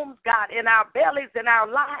homes, God, in our bellies, in our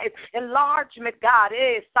lives, enlargement, God,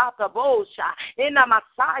 in the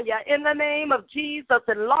Messiah, in the name of Jesus,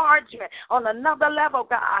 enlargement on another level,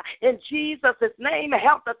 God, in Jesus' name.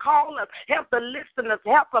 Help the callers, help the listeners,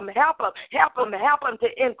 help them to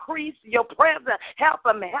increase your presence, help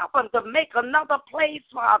them to make another place,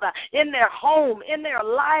 Father, in their home, in their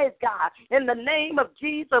lives, God, in the name of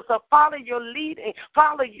Jesus. So follow your leading,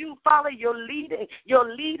 follow your leading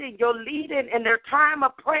in their time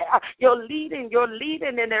of prayer, you're leading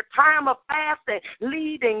in their time of fasting,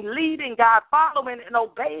 leading, God, following and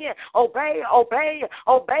obeying. Obey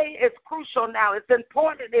is crucial now. It's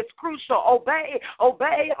important. It's crucial. Obey.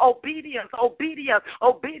 Obedience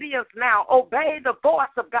now. Obey the voice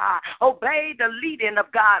of God. Obey the leading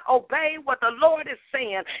of God. Obey what the Lord is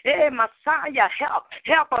saying. Messiah,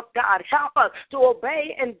 help us, God. Help us to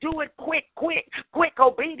obey and do it quick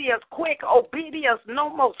obedience. No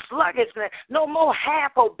more sluggishness. No more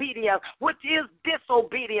half obedience, which is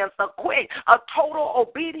disobedience. A total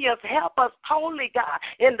obedience. Help us totally, God,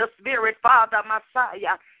 in the Spirit, Father,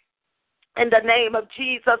 Messiah. In the name of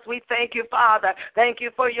Jesus, we thank you, Father. Thank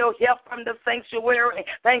you for your help from the sanctuary.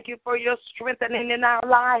 Thank you for your strengthening in our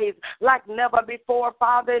lives like never before,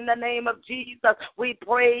 Father. In the name of Jesus, we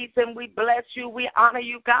praise and we bless you. We honor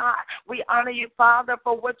you, God. We honor you, Father,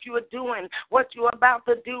 for what you are doing, what you are about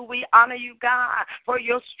to do. We honor you, God, for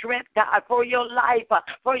your strength, God, for your life,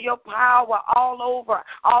 for your power all over,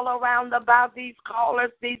 all around about these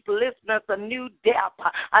callers, these listeners, a new depth,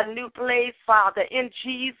 a new place, Father, in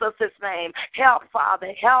Jesus' name. Help,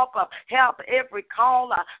 Father, help every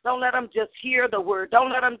caller. Don't let them just hear the word.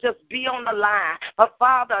 Don't let them just be on the line. But,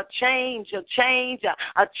 Father, a change in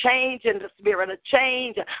the Spirit, a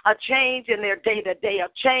change in their day-to-day, a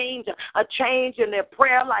change in their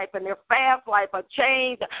prayer life and their fast life, a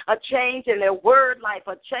change in their word life,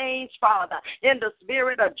 a change, Father, in the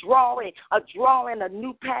Spirit, a drawing, a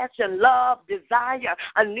new passion, love, desire,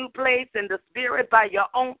 a new place in the Spirit by your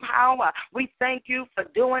own power. We thank you for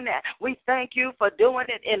doing that. We thank you for doing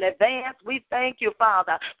it in advance. We thank you,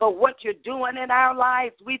 Father, for what you're doing in our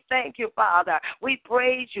lives. We thank you, Father. We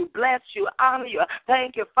praise you, bless you, honor you.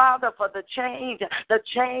 Thank you, Father, for the change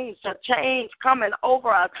coming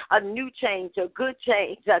over us, a new change, a good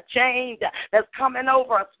change, a change that's coming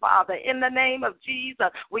over us, Father. In the name of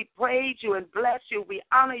Jesus, we praise you and bless you. We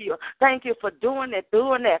honor you. Thank you for doing it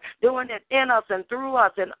in us and through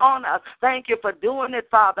us and on us. Thank you for doing it,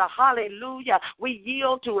 Father. Hallelujah. We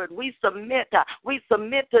yield to it. We submit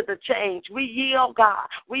to the change. We yield, God.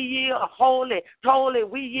 We yield wholly, totally.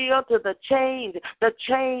 We yield to the change.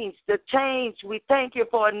 We thank you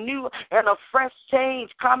for a new and a fresh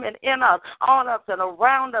change coming in us, on us, and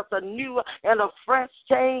around us, a new and a fresh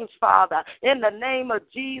change, Father. In the name of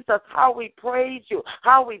Jesus, how we praise you,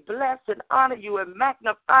 how we bless and honor you and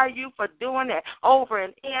magnify you for doing it over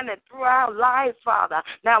and in and through our lives, Father.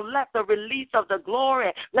 Now let the release of the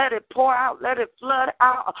glory, let it pour out, let it flood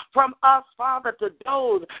out from from us, Father, to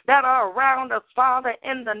those that are around us, Father,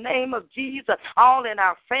 in the name of Jesus, all in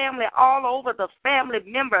our family, all over the family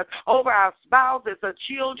members, over our spouses, the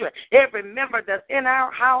children, every member that's in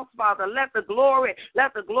our house, Father. Let the glory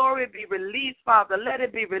be released, Father. Let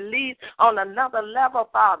it be released on another level,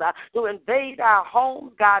 Father, to invade our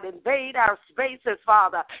homes, God, invade our spaces,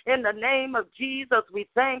 Father. In the name of Jesus, we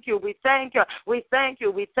thank you, we thank you, we thank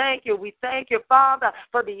you, we thank you, we thank you, Father,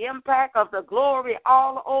 for the impact of the glory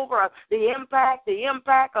all over us, the impact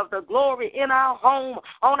of the glory in our home,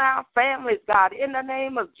 on our families, God, in the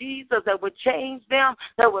name of Jesus, that would change them,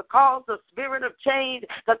 that would cause the spirit of change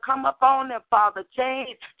to come upon them, Father.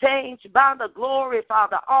 Change by the glory,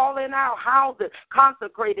 Father, all in our houses,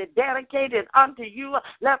 consecrated, dedicated unto you.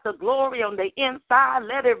 Let the glory on the inside,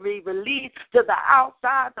 let it be released to the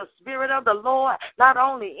outside, the Spirit of the Lord, not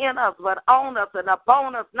only in us, but on us and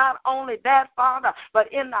upon us. Not only that, Father,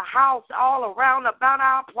 but in the house, all around about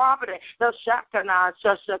our property, the Shekinah,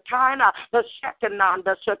 the Shekinah, the Shekinah,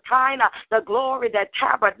 the Shekinah, the glory, that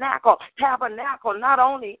tabernacle, not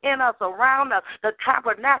only in us, around us, the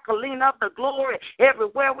tabernacling of the glory.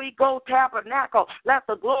 Everywhere we go, tabernacle. Let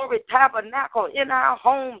the glory tabernacle in our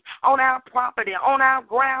homes, on our property, on our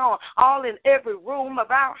ground, all in every room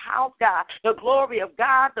of our house, God. The glory of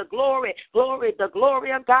God, the glory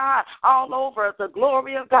of God, all over us, the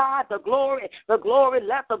glory of God, the glory.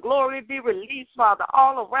 Let the glory be released, Father,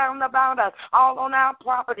 all around about us, all on our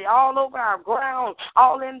property, all over our ground,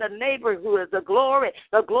 all in the neighborhood. The glory,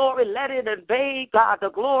 let it invade, God. The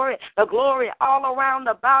glory all around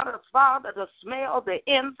about us, Father. The smell, the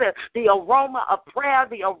incense, the aroma of prayer,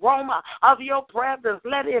 the aroma of your presence.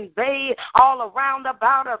 Let it invade all around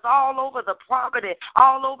about us, all over the property,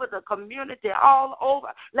 all over the community, all over.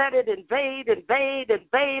 Let it invade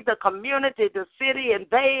the community, the city,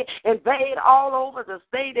 invade all over the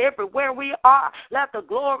state, everywhere we are. Let the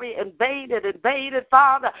glory invade it,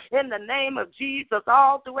 Father, in the name of Jesus,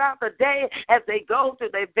 all throughout the day as they go to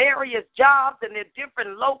their various jobs and their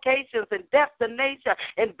different locations and destinations.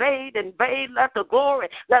 Invade. Let the glory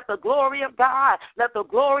of God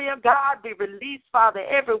be released, Father,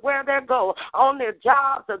 everywhere they go, on their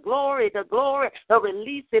jobs, the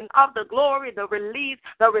releasing of the glory, the release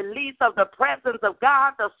of the presence of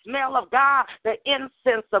God, the smell of God, the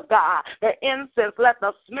incense of God, the incense. Let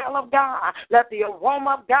the smell of God, let the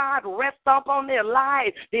aroma of God rest upon their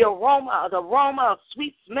lives, the aroma of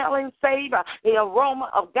sweet smelling savor, the aroma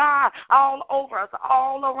of God all over us,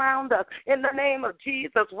 all around us, in the name of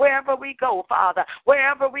Jesus, wherever we go, Father,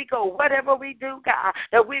 wherever we go, whatever we do, God,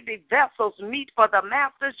 that we be vessels meet for the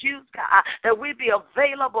Master's use, God, that we be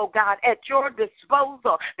available, God, at your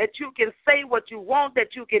disposal, that you can say what you want,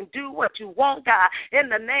 that you can do what you want, God, in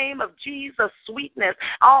the name of Jesus. Sweetness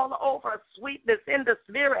all over, sweetness in the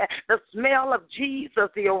spirit, the smell of Jesus,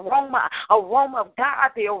 the aroma of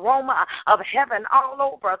God, the aroma of heaven all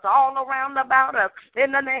over us, all around about us,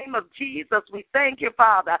 in the name of Jesus. We thank you,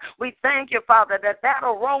 Father. We thank you, Father, that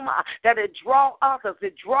aroma, that it draw others,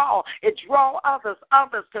 it draw others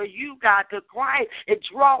to you, God, to Christ. It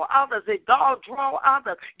draw others, draw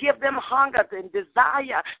others. Give them hunger and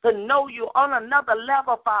desire to know you on another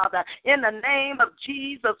level, Father. In the name of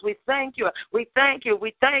Jesus, we thank you. We thank you.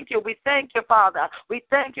 We thank you. We thank you, Father. We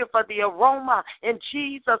thank you for the aroma in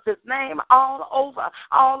Jesus' name all over,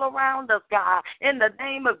 all around us, God. In the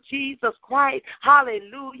name of Jesus Christ.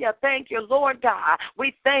 Hallelujah. Thank you, Lord God.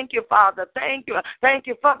 We thank you, Father. Thank you. Thank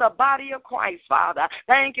you for the body of Christ, Father.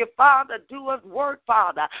 Thank you, Father. Do a work,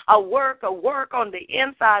 Father. A work on the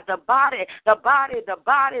inside, the body.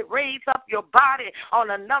 Raise up your body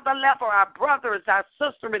on another level. Our brothers, our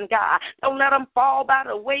sisters in God. Don't let them fall by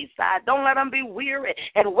the wayside. Don't let them be weary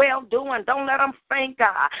and well-doing. Don't let them faint,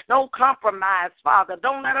 God. Don't compromise, Father.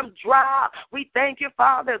 Don't let them drop. We thank you,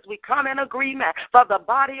 Father, as we come in agreement for the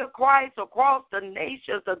body of Christ across the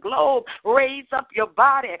nations, the globe. Raise up your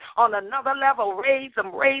body on another level. Raise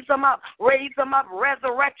them up.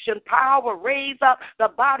 Resurrection power. Raise up the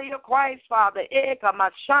body of Christ, Father.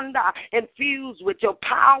 Infused with your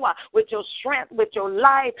power, with your strength, with your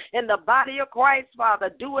life in the body of Christ, Father.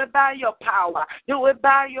 Do it by your power. Do it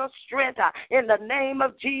by your strength. In the name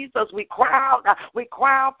of Jesus, we cry out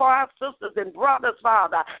for our sisters and brothers,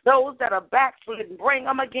 Father. Those that are backslidden, bring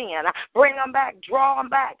them again. Bring them back. Draw them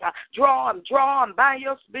back. Draw them by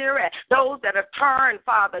your spirit. Those that are turned,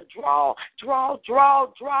 Father, draw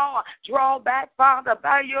back, Father,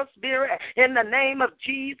 by your spirit. In the name of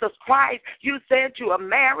Jesus Christ, you said you are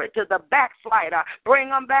married to the backslider. Bring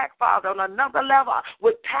them back, Father, on another level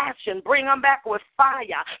with passion. Bring them back with fire.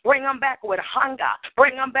 Bring them back with hunger.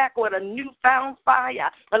 Bring them back with a newfound fire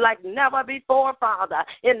like never before, Father.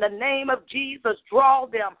 In the name of Jesus, draw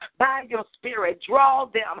them by your spirit. Draw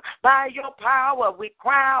them by your power. We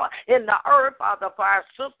cry in the earth, Father, for our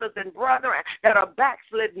sisters and brethren that are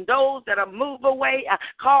backslidden, those that are moved away.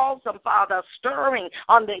 Cause them, Father, stirring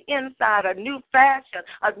on the inside, a new fashion,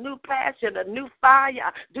 a new passion, a new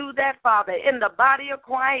fire. Do that, Father, in the body of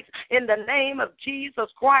Christ, in the name of Jesus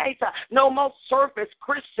Christ. No more surface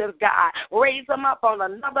Christians, God. Raise them up on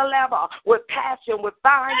another level with passion, with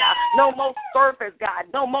fire. No more surface, God.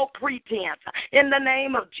 No more pretense. In the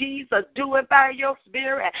name of Jesus, do it by your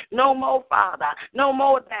spirit. No more, Father. No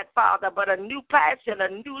more of that, Father, but a new passion, a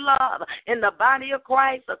new love in the body of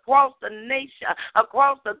Christ across the nation,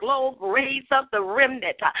 across the globe. Raise up the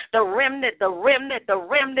remnant, the remnant, the remnant, the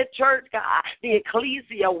remnant church, God, the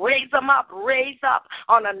ecclesia. Raise them up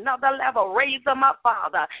on another level. Raise them up,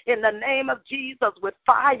 Father, in the name of Jesus, with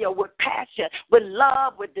fire, with passion, with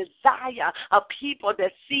love, with desire, a people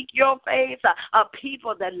that seek your face, a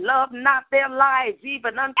people that love not their lives,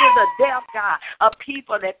 even unto the death, God, a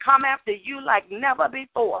people that come after you like never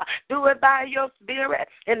before. Do it by your spirit.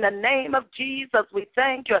 In the name of Jesus, we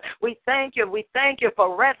thank you. We thank you. We thank you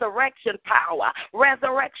for resurrection power.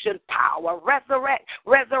 Resurrection power.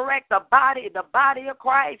 Resurrect the body of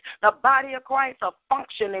Christ. The body of Christ, a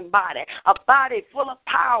functioning body, a body full of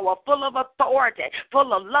power, full of authority,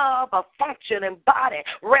 full of love, a functioning body.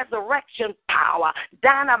 Resurrection power,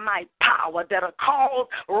 dynamite power that'll cause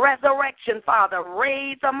resurrection, Father.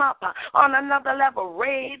 Raise them up on another level.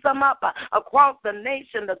 Raise them up across the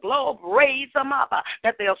nation, the globe. Raise them up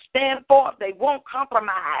that they'll stand forth. They won't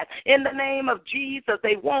compromise. In the name of Jesus,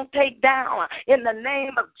 they won't take down. In the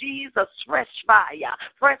name of Jesus, fresh fire,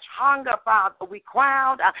 fresh hunger, Father. We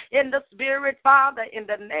crown in the spirit, Father, in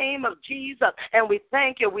the name of Jesus. And we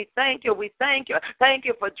thank you. We thank you. We thank you. Thank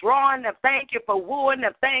you for drawing them. Thank you for wooing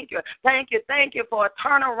them. Thank you. Thank you. Thank you for a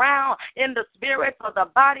turnaround in the spirit for the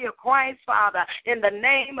body of Christ, Father. In the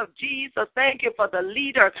name of Jesus, thank you for the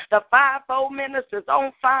leaders, the fivefold ministers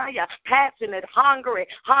on fire, passionate, hungry,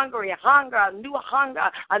 hunger, a new hunger,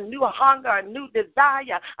 a new hunger, a new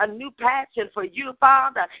desire, a new passion for you,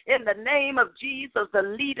 Father. In the name of Jesus, the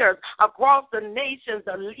leaders across the nations,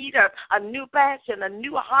 the leaders, a new passion, a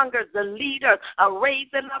new hunger, the leaders are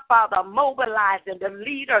raising up, Father, mobilizing the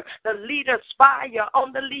leaders' fire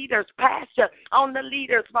on the leaders' passion, on the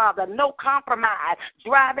leaders, Father. No compromise.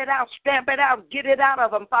 Drive it out, stamp it out, get it out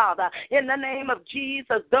of them, Father. In the name of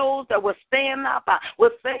Jesus, those that will stand up,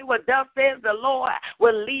 will say what thus says the Lord,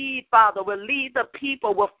 will lead, Father, will lead the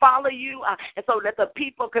people, will follow you, and so that the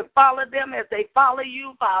people can follow them as they follow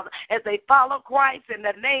you, Father, as they follow Christ. In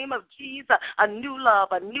the name of Jesus, a new love,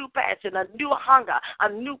 a new passion, a new hunger, a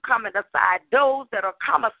new coming aside. Those that are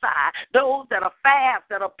come aside, those that are fast,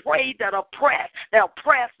 that are prayed, that are pressed, they'll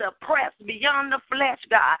press beyond the flesh,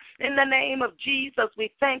 God. In the name of Jesus,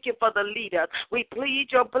 we thank you for the leaders. We plead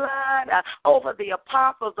your blood over the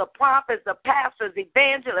apostles, the prophets, the pastors,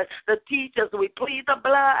 evangelists, the teachers. We plead the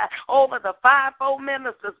blood over the fivefold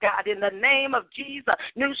ministers, God. In the name of Jesus,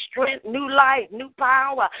 new strength, new life, new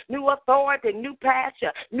power, new authority, new passion,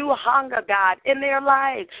 new hunger, God, in their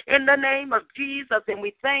lives. In the name of Jesus, and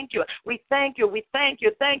we thank you. We thank you. We thank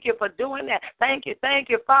you. Thank you for doing that. Thank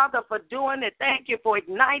you, Father, for doing it. Thank you for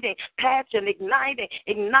igniting passion,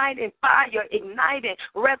 igniting fire, igniting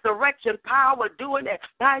resurrection power, doing it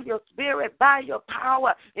by your spirit, by your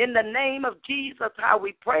power. In the name of Jesus, how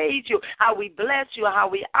we praise you, how we bless you, how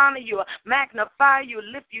we honor you, magnify you,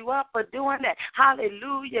 lift you up for doing that.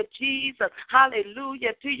 Hallelujah, Jesus.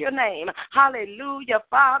 Hallelujah to your name. Hallelujah,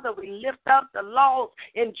 Father. We lift up the lost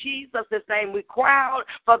in Jesus' name. We cry out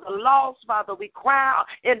for the lost, Father. We cry out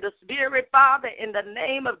in the spirit, Father, in the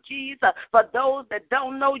name of Jesus, for those that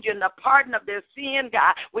don't know you and the pardon of their sin,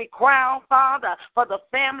 God. We cry out, Father, for the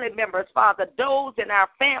family members, Father, those in our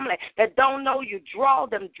family that don't know you. Draw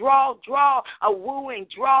them, draw a wooing,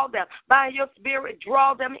 draw them by your spirit,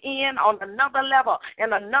 draw them in on another level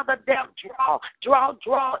and another depth.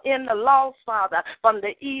 Draw in the lost, Father, from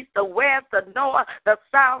the east, the west, the north, the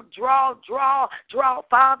south. Draw,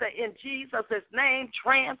 Father, in Jesus' name.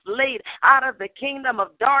 Translate out of the kingdom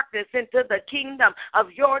of darkness into the kingdom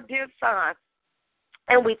of your dear Son.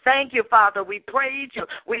 And we thank you, Father. We praise you.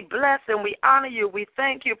 We bless and we honor you. We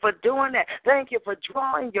thank you for doing that. Thank you for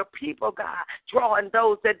drawing your people, God. Drawing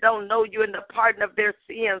those that don't know you in the pardon of their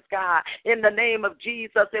sins, God. In the name of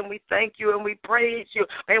Jesus. And we thank you and we praise you.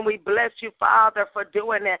 And we bless you, Father, for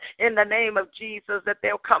doing that. In the name of Jesus, that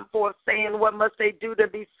they'll come forth saying, what must they do to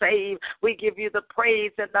be saved? We give you the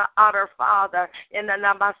praise and the honor, Father. In the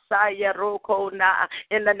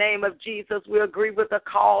name of Jesus, we agree with the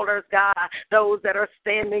callers, God. Those that are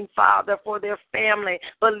standing, Father, for their family,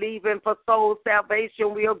 believing for soul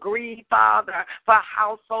salvation. We agree, Father, for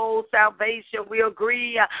household salvation. We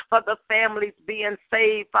agree for the families being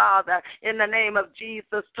saved, Father. In the name of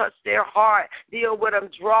Jesus, touch their heart. Deal with them.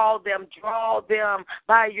 Draw them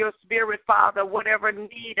by your Spirit, Father. Whatever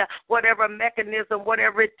need, whatever mechanism,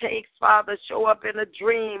 whatever it takes, Father, show up in a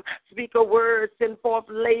dream. Speak a word. Send forth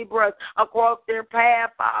laborers across their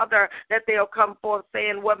path, Father, that they'll come forth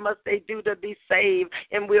saying, what must they do to be saved?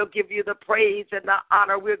 And we'll give you the praise and the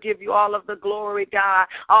honor. We'll give you all of the glory, God,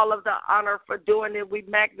 all of the honor for doing it. We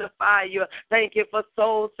magnify you. Thank you for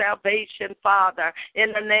soul salvation, Father,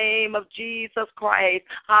 in the name of Jesus Christ.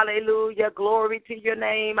 Hallelujah. Glory to your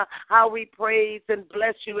name. How we praise and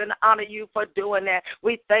bless you and honor you for doing that.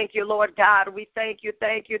 We thank you, Lord God. We thank you,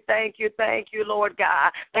 Lord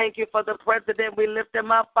God. Thank you for the president. We lift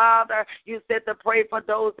him up, Father. You said to pray for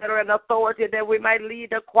those that are in authority, that we might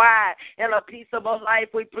lead a quiet and a peaceable life.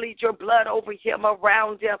 We plead your blood over him,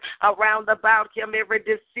 around about him, every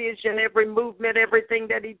decision, every movement, everything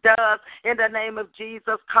that he does. In the name of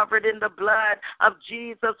Jesus, covered in the blood of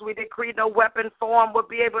Jesus, we decree no weapon formed will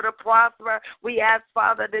be able to prosper. We ask,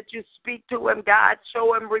 Father, that you speak to him, God.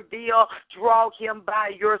 Show him, reveal, draw him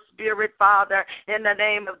by your Spirit, Father. In the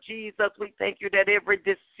name of Jesus, we thank you that every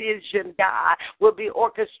decision, God, will be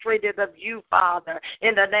orchestrated of you, Father.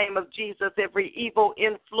 In the name of Jesus, every evil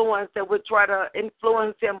influence that would try to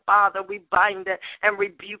influence him, Father, we bind it and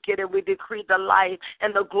rebuke it, and we decree the light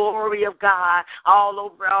and the glory of God all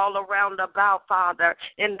over, all around about, Father,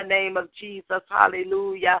 in the name of Jesus.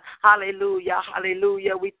 Hallelujah, hallelujah,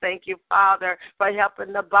 hallelujah. We thank you, Father, for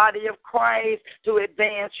helping the body of Christ to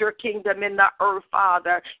advance your kingdom in the earth,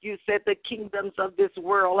 Father. You said the kingdoms of this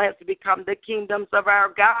world has become the kingdoms of our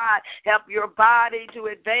God. Help your body to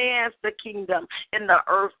advance the kingdom in the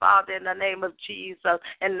earth, Father, in the name of Jesus,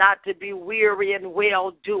 and not to be weary in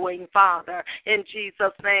well-doing, Father. In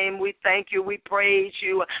Jesus' name, we thank you, we praise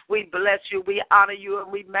you, we bless you, we honor you,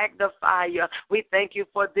 and we magnify you. We thank you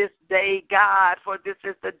for this day, God, for this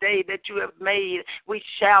is the day that you have made. We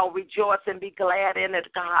shall rejoice and be glad in it,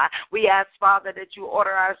 God. We ask, Father, that you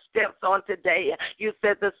order our steps on today. You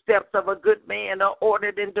said the steps of a good man are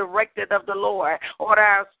ordered and directed of the Lord. Order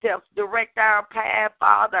our steps, direct our path,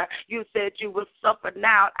 Father. You said you will suffer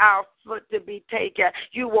not our foot to be taken.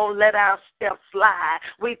 You won't let our steps slide.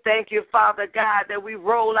 We thank you, Father God, that we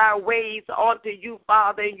roll our ways onto you,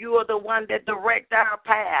 Father, and you are the one that directs our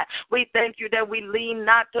path. We thank you that we lean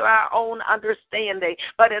not to our own understanding,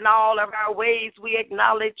 but in all of our ways we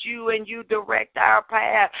acknowledge you and you direct our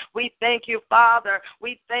path. We thank you, Father.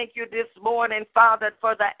 We thank you this morning, Father,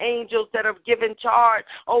 for the angels that have given charge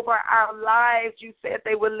over our lives. You said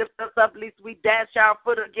they would lift us up, lest we dash our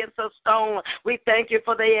foot against a stone. We thank you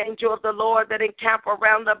for the angel of the Lord that encamp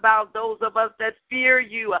around about those of us that fear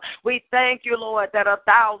you. We thank you, Lord, that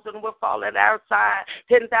 1,000 will fall at our side,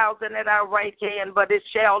 10,000 at our right hand, but it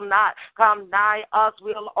shall not come nigh us.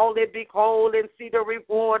 We'll only behold and see the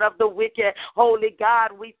reward of the wicked. Holy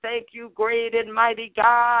God, we thank you, great and mighty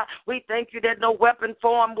God. We thank you that no weapon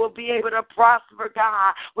formed will be able to prosper,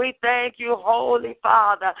 God. We thank you, Holy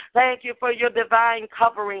Father. Thank you for your divine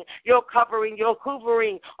covering, your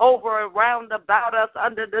hovering over around about us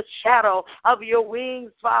under the shadow of your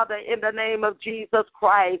wings, Father, in the name of Jesus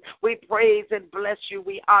Christ. We praise and bless you.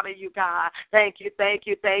 We honor you, God. Thank you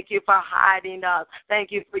for hiding us.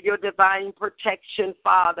 Thank you for your divine protection,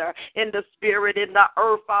 Father, in the spirit, in the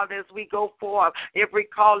earth, Father, as we go forth. Every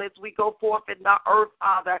call as we go forth in the earth,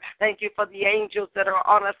 Father. Thank you for the angels that are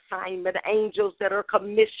on assignment, angels that are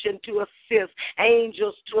commissioned to assist,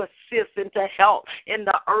 angels to assist and to help in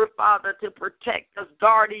the earth, Father, to protect us,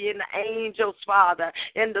 guardian angels, Father,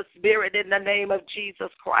 in the spirit, in the name of Jesus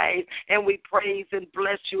Christ. And we praise and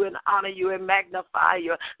bless you and honor you and magnify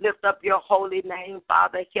you. Lift up your holy name,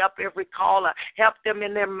 Father. Help every caller. Help them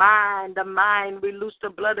in their mind. The mind, we loose the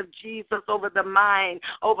blood of Jesus over the mind,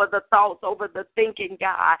 over the thoughts, over the thinking,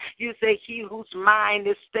 God. You say he whose mind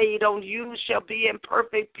is stayed on you shall be in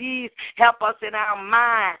perfect peace. Help us in our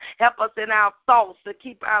mind. Help us in our thoughts to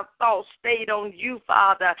keep our thoughts stayed on you,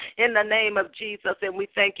 Father, in the name of Jesus. And we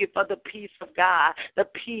thank you for the peace of God, the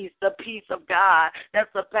peace of God that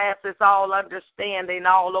surpasses all understanding,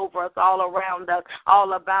 all over us, all around us,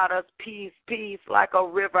 all about us. Peace like a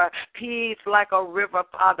river,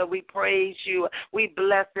 Father. We praise you. We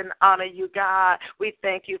bless and honor you, God. We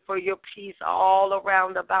thank you for your peace all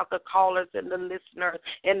around about the callers and the listeners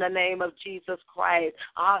in the name of Jesus Christ.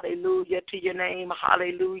 Hallelujah to your name.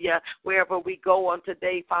 Hallelujah. Wherever we go on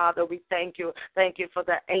today, Father, we thank you. Thank you for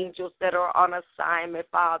the angels that are on assignment,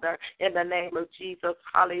 Father, in the name of Jesus.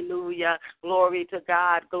 Hallelujah. Hallelujah. Glory to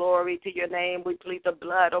God. Glory to your name. We plead the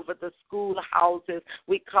blood over the schoolhouses.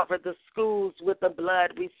 We cover the schools with the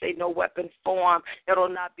blood. We say no weapon formed. It will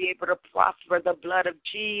not be able to prosper. The blood of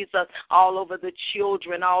Jesus all over the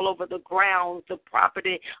children, all over the grounds, the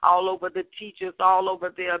property, all over the teachers, all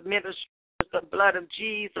over the administrators. The blood of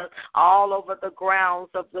Jesus all over the grounds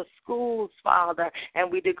of the schools, Father.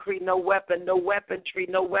 And we decree no weapon, no weaponry,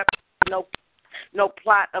 no weapon, no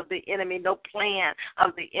plot of the enemy, no plan of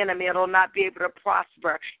the enemy. It will not be able to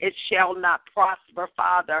prosper. It shall not prosper,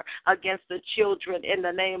 Father, against the children. In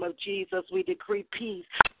the name of Jesus, we decree peace.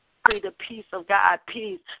 The peace of God,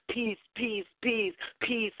 peace, peace, peace, peace,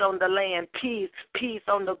 peace on the land, peace, peace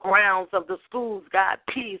on the grounds of the schools, God,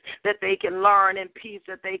 peace that they can learn and peace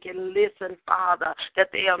that they can listen, Father,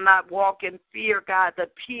 that they'll not walk in fear, God, the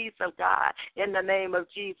peace of God. In the name of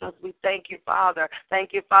Jesus, we thank you, Father.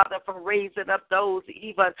 Thank you, Father, for raising up those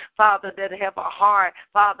even, Father, that have a heart,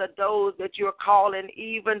 Father, those that you're calling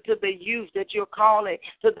even to the youth, that you're calling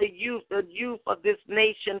to the youth of this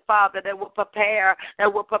nation, Father, that will prepare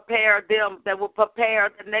them, that will prepare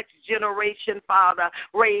the next generation, Father.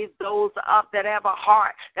 Raise those up that have a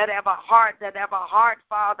heart,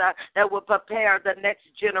 Father, that will prepare the next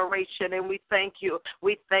generation. And we thank you,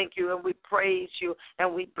 and we praise you,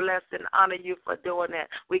 and we bless and honor you for doing it.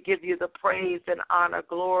 We give you the praise and honor,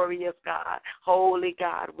 glorious God, holy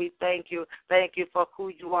God. We thank you for who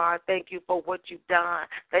you are. Thank you for what you've done.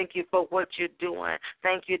 Thank you for what you're doing.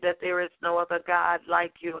 Thank you that there is no other God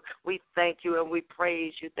like you. We thank you and we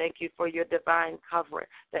praise you. Thank you for your divine covering.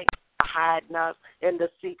 Thank you for hiding us in the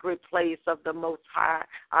secret place of the Most High,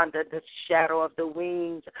 under the shadow of the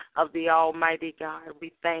wings of the Almighty God.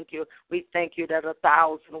 We thank you. We thank you that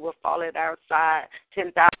 1,000 will fall at our side,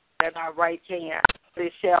 10,000 at our right hand.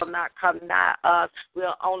 It shall not come nigh us.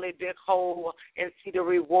 We'll only behold and see the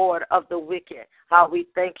reward of the wicked. How we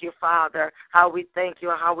thank you, Father. How we thank you,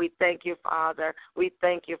 Father. We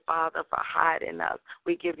thank you, Father, for hiding us.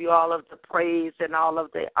 We give you all of the praise and all of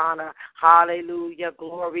the honor. Hallelujah.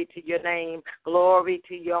 Glory to your name. Glory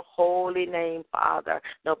to your holy name, Father.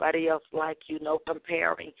 Nobody else like you. No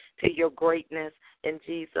comparing to your greatness. In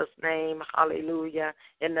Jesus' name. Hallelujah.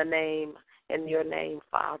 In your name,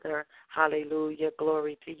 Father. Hallelujah.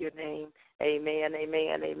 Glory to your name. Amen,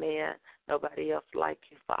 amen, amen. Nobody else like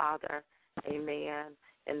you, Father. Amen.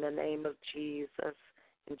 In the name of Jesus.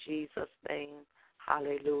 In Jesus' name.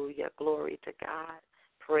 Hallelujah. Glory to God.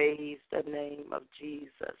 Praise the name of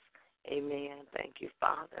Jesus. Amen. Thank you,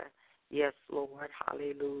 Father. Yes, Lord.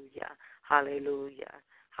 Hallelujah. Hallelujah.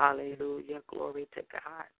 Hallelujah. Glory to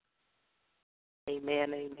God.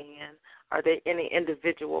 Amen, amen. Are there any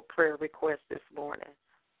individual prayer requests this morning?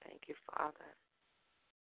 Thank you, Father.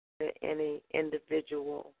 Are there any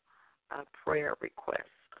individual prayer requests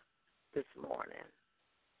this morning?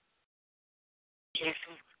 Yes,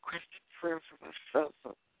 I requested prayer for myself.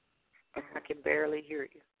 I can barely hear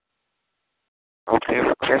you. Okay,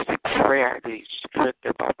 requested prayer to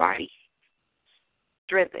strengthen my body.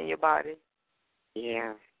 Strengthen your body.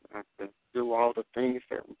 Yeah, I have to do all the things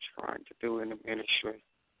that I'm trying to do in the ministry.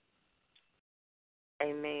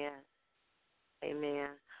 Amen. Amen.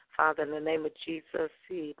 Father, in the name of Jesus,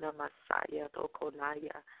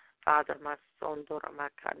 Father,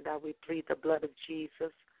 we plead the blood of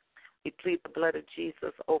Jesus. We plead the blood of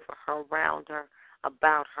Jesus over her, around her,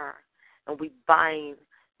 about her. And we bind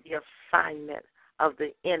the assignment of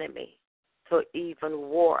the enemy to even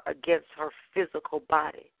war against her physical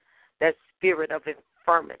body, that spirit of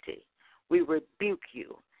infirmity. We rebuke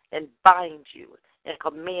you and bind you and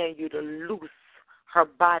command you to loose her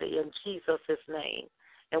body in Jesus' name.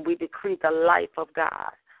 And we decree the life of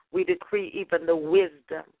God. We decree even the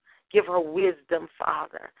wisdom. Give her wisdom,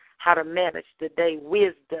 Father, how to manage the day,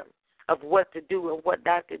 wisdom of what to do and what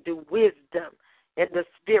not to do, wisdom in the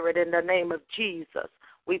spirit in the name of Jesus.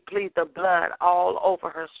 We plead the blood all over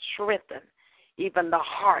her, strengthen, even the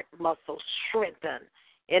heart muscles, strengthen.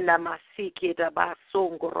 In the masikita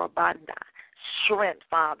basungurabanda, strength,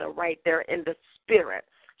 Father, right there in the spirit.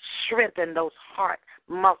 Strengthen those heart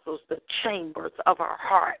muscles, the chambers of her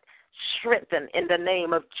heart. Strengthen in the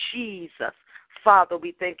name of Jesus. Father,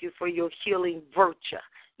 we thank you for your healing virtue,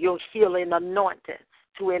 your healing anointing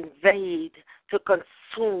to invade, to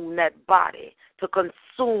consume that body, to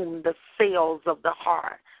consume the cells of the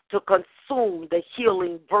heart, to consume the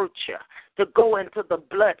healing virtue, to go into the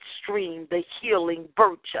bloodstream, the healing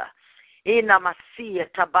virtue.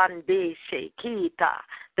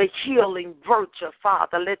 The healing virtue,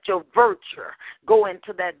 Father. Let your virtue go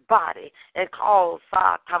into that body and cause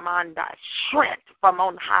strength from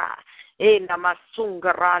on high.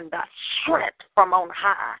 strength from on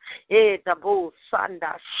high.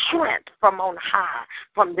 Strength from on high,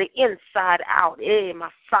 from the inside out.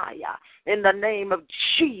 Messiah, in the name of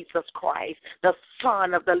Jesus Christ, the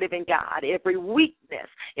Son of the living God, every weakness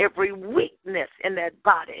in that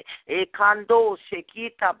body, in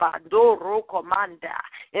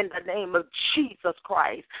the name of Jesus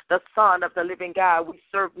Christ, the Son of the living God, we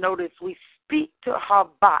serve notice, we speak to her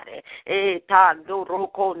body. In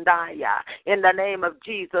the name of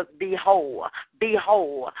Jesus, behold,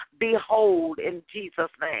 in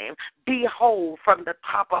Jesus' name. Behold from the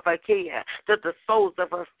top of her head to the soles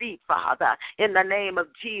of her feet, Father. In the name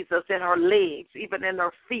of Jesus, in her legs, even in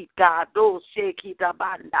her feet, God.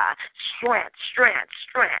 Strength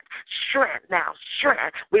now,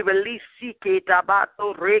 strength. We release strength.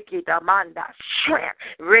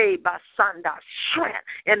 Strength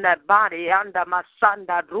in that body. Anda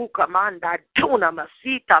masanda ruka manda tuna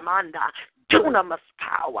masita manda. Dunamis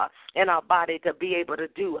power in our body to be able to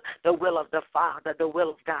do the will of the Father, the will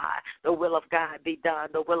of God. The will of God be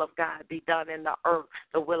done. The will of God be done in the earth.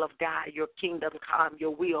 The will of God, your kingdom come,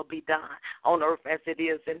 your will be done on earth as it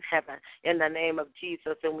is in heaven. In the name of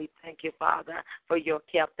Jesus, and we thank you, Father, for your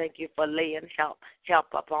help. Thank you for laying help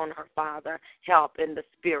upon her, Father. Help in the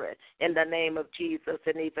spirit, in the name of Jesus,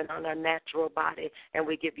 and even on her natural body. And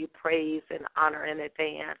we give you praise and honor in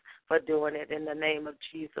advance for doing it in the name of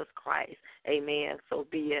Jesus Christ. Amen. So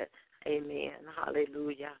be it. Amen.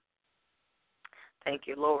 Hallelujah. Thank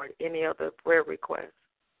you, Lord. Any other prayer requests?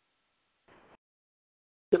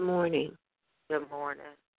 Good morning. Good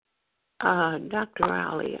morning. Dr.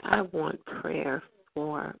 Rowley, I want prayer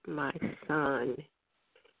for my son.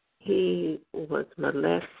 He was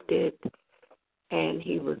molested, and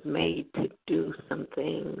he was made to do some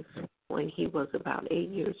things when he was about 8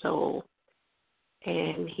 years old.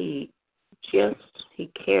 And he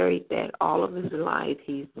carried that all of his life.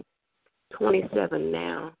 He's 27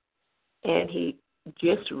 now, and he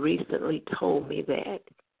just recently told me that.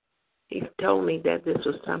 He told me that this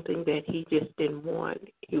was something that he just didn't want.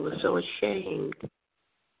 He was so ashamed.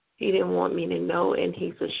 He didn't want me to know, and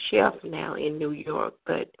he's a chef now in New York,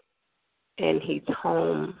 and he's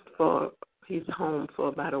home for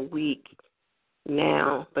about a week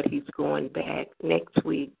now, but he's going back next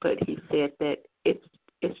week. But he said that it's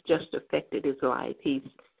just affected his life. He's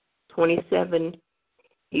 27.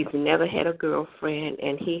 He's never had a girlfriend,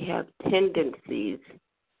 and he has tendencies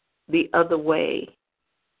the other way,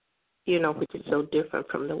 which is so different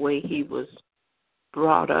from the way he was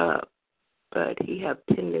brought up. But he have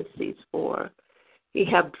tendencies he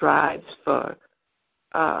have drives for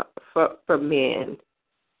men,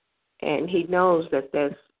 and he knows that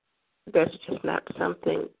that's just not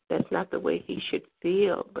something, that's not the way he should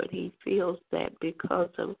feel, but he feels that because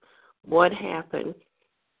of what happened,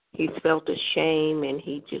 he's felt ashamed, and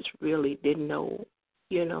he just really didn't know,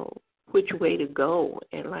 which way to go.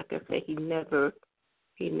 And like I said, he never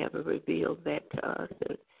revealed that to us.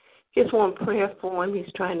 And just want prayer for him.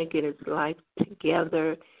 He's trying to get his life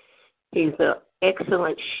together. He's an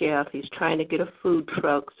excellent chef. He's trying to get a food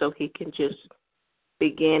truck so he can just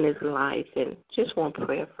begin his life, and just want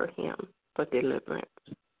prayer for him for deliverance.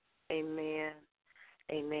 Amen.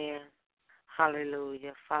 Amen.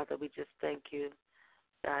 Hallelujah. Father, we just thank you,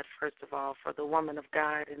 God, first of all, for the woman of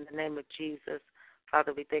God in the name of Jesus.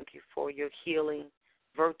 Father, we thank you for your healing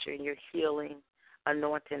virtue and your healing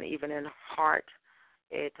anointing, even in her heart.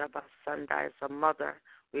 As a mother,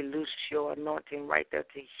 we loose your anointing right there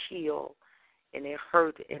to heal any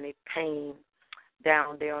hurt, any pain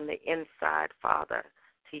down there on the inside, Father,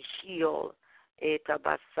 to heal.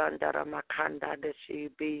 That she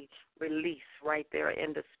be released right there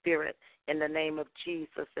in the spirit, in the name of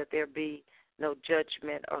Jesus, that there be no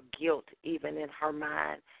judgment or guilt even in her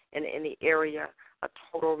mind, in any area, a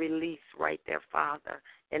total release right there, Father.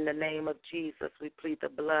 In the name of Jesus, we plead the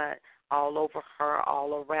blood all over her,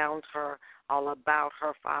 all around her, all about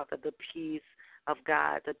her, Father, the peace of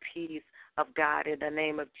God, in the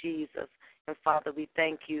name of Jesus. And, Father, we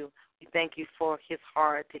thank you. We thank you for his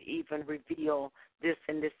heart to even reveal this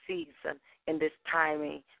in this season, in this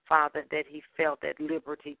timing, Father, that he felt at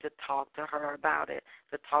liberty to talk to her about it,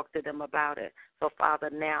 to talk to them about it. So, Father,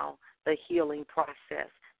 now the healing process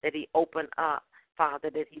that he opened up, Father,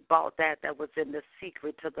 that he brought that was in the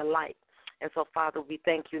secret to the light. And so, Father, we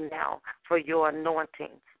thank you now for your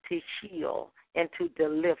anointing to heal and to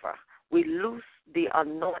deliver. We loose the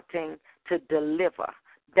anointing to deliver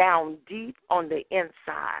down deep on the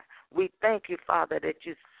inside. We thank you, Father, that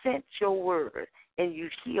you sent your word and you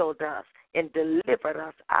healed us and delivered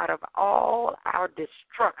us out of all our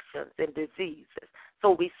destructions and diseases.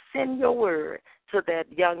 So we send your word to that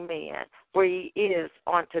young man where he is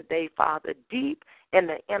on today, Father, deep in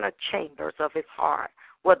the inner chambers of his heart,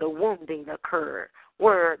 where the wounding occurred,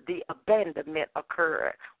 where the abandonment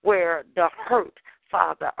occurred, where the hurt,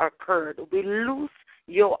 Father, occurred. We loose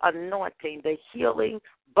your anointing, the healing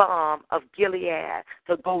balm of Gilead,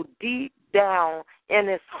 to go deep down in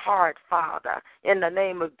his heart, Father, in the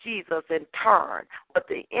name of Jesus, and turn what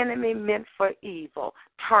the enemy meant for evil,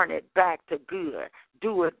 turn it back to good.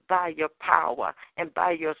 Do it by your power and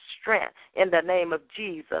by your strength in the name of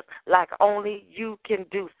Jesus, like only you can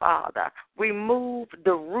do, Father. Remove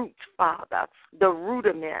the root, Father, the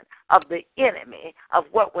rudiment of the enemy of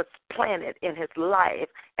what was planted in his life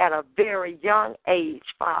at a very young age,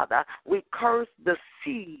 Father. We curse the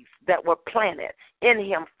seeds that were planted in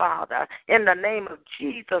him, Father, in the name of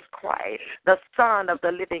Jesus Christ, the Son of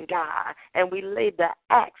the living God, and we lay the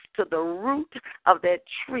axe to the root of that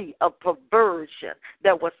tree of perversion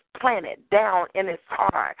that was planted down in his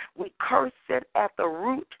heart. We curse it at the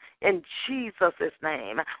root in Jesus'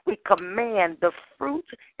 name. We command the fruit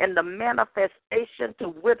and the manifestation to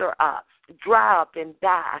wither up, dry up, and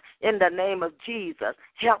die in the name of Jesus.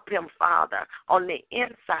 Help him, Father, on the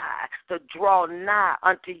inside to draw nigh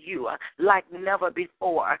unto you like never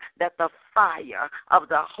before, that the fire of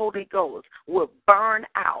the Holy Ghost would burn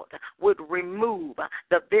out, would remove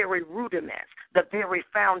the very rudiments, the very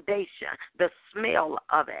foundation, the smell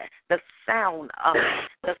of it, the sound of it,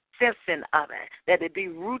 the sensing of it, that it be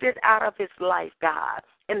rooted out of his life, God,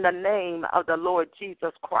 in the name of the Lord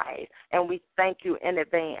Jesus Christ. And we thank you in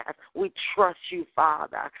advance. We trust you,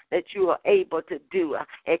 Father, that you are able to do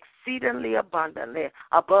exceedingly abundantly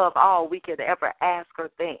above all we could ever ask or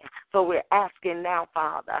think. So we're asking now,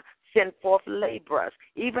 Father, send forth laborers,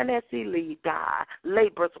 even as he leads, God,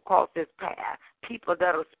 laborers across his path, people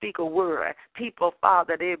that will speak a word, people,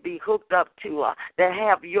 Father, they'll be hooked up to, that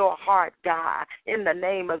have your heart, God, in the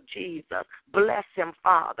name of Jesus. Bless him,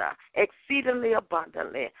 Father, exceedingly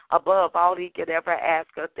abundantly, above all he could ever ask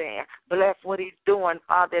or think. Bless what he's doing,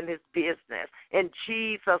 Father, in his business. In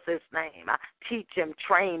Jesus' name, teach him,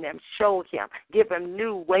 train him, show him, give him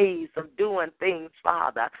new ways of doing things,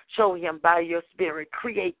 Father. Show him by your Spirit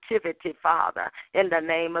creativity, Father, in the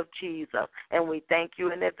name of Jesus. And we thank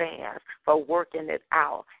you in advance for working it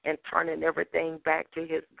out and turning everything back to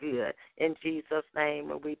his good. In Jesus'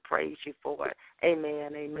 name, and we praise you for it.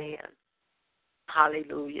 Amen, amen.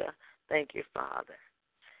 Hallelujah. Thank you, Father.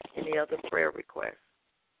 Any other prayer requests?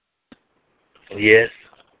 Yes.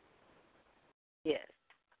 Yes.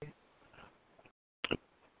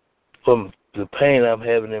 From the pain I'm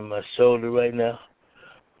having in my shoulder right now.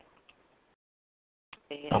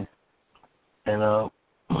 Amen. And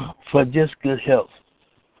for just good health.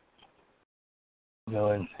 You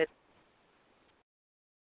know,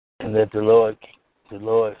 and that the Lord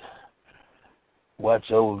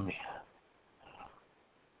watch over me.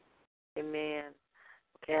 Amen.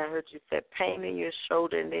 Okay, I heard you said pain in your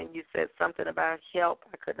shoulder, and then you said something about help.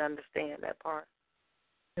 I couldn't understand that part.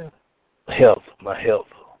 Health, my health.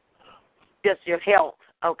 Just your health.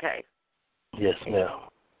 Okay. Yes, ma'am.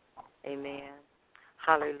 Amen.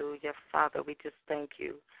 Hallelujah. Father, we just thank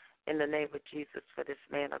you in the name of Jesus for this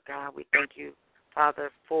man of God. We thank you,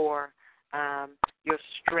 Father, for your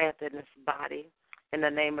strength in his body. In the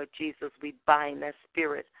name of Jesus, we bind that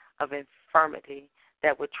spirit of infirmity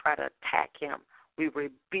that would try to attack him. We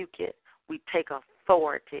rebuke it. We take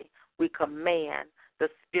authority. We command the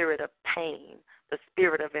spirit of pain, the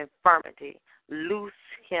spirit of infirmity. Loose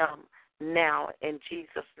him now in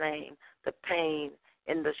Jesus' name. The pain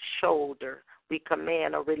in the shoulder, we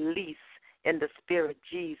command a release in the spirit,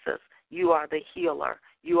 Jesus. You are the healer.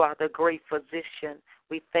 You are the great physician.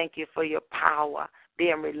 We thank you for your power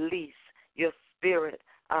being released, your spirit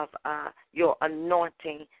of your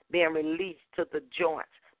anointing being released to the joints,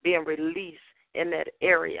 being released in that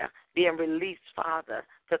area, being released, Father,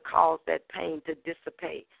 to cause that pain to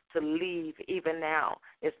dissipate, to leave even now.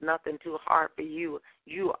 It's nothing too hard for you.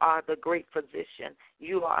 You are the great physician.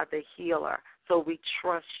 You are the healer. So we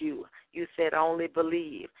trust you. You said only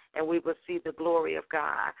believe, and we will see the glory of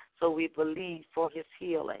God. So we believe for his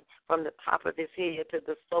healing from the top of his head to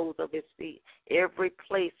the soles of his feet. Every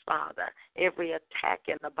place, Father, every attack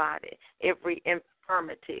in the body, every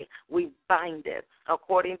infirmity, we bind it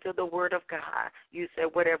according to the word of God. You said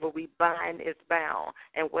whatever we bind is bound,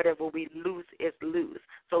 and whatever we loose is loose.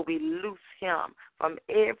 So we loose him from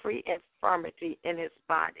every infirmity in his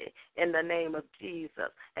body in the name of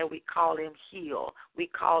Jesus, and we call him healed. We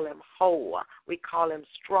call him whole. We call him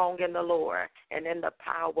strong in the Lord and in the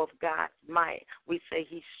power of God's might. We say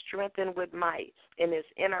he's strengthened with might in his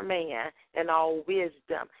inner man and all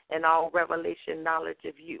wisdom and all revelation knowledge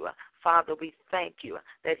of you. Father, we thank you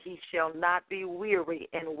that he shall not be weary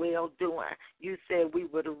in well-doing. You said we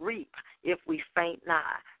would reap if we faint not.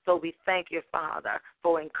 So we thank you, Father,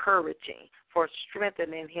 for encouraging, for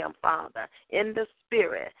strengthening him, Father, in the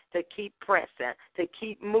spirit to keep pressing, to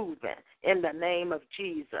keep moving in the name of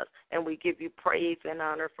Jesus. And we give you praise and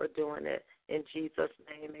honor for doing it. In Jesus'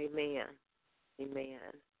 name, amen. Amen.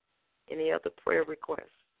 Any other prayer requests?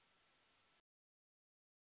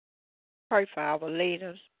 Pray for our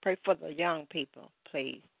leaders. Pray for the young people,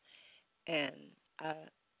 please. And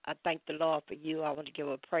I thank the Lord for you. I want to give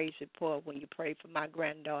a praise report when you prayed for my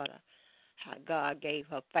granddaughter, how God gave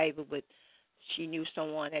her favor with, she knew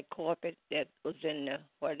someone at corporate that was in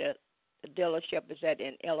where the dealership is at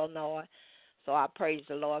in Illinois. So I praise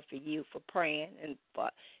the Lord for you for praying. And for,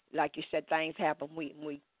 like you said, things happen.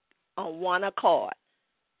 We on one accord.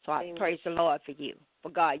 So I praise the Lord for you, for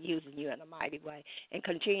God using you in a mighty way. And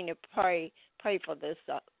continue to pray for this,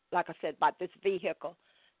 like I said, about this vehicle.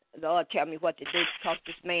 The Lord tell me what to do because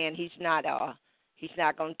this man, he's not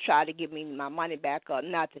going to try to give me my money back or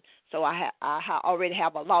nothing. So I already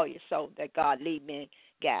have a lawyer, so that God lead me and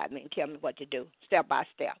guide me and tell me what to do, step by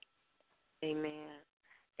step. Amen.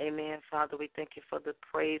 Amen. Father, we thank you for the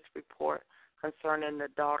praise report concerning the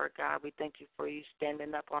daughter, God. We thank you for you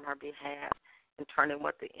standing up on her behalf and turning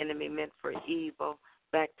what the enemy meant for evil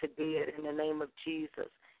back to good in the name of Jesus.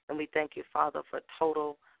 And we thank you, Father, for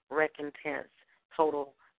total recompense,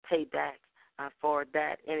 total payback for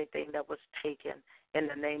that, anything that was taken in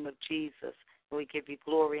the name of Jesus. And we give you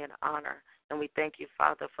glory and honor. And we thank you,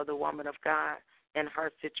 Father, for the woman of God and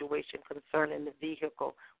her situation concerning the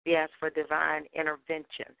vehicle. We ask for divine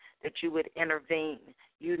intervention, that you would intervene.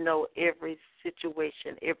 You know every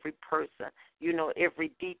situation, every person. You know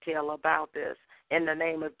every detail about this in the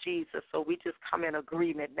name of Jesus. So we just come in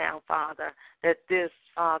agreement now, Father, that this,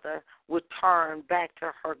 Father, would turn back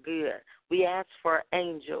to her good. We ask for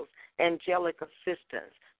angels, angelic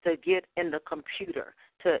assistance to get in the computer,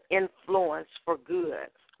 to influence for good.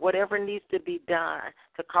 Whatever needs to be done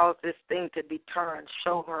to cause this thing to be turned,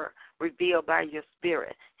 show her, reveal by your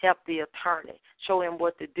spirit. Help the attorney. Show him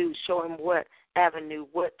what to do. Show him what avenue,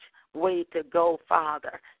 what way to go,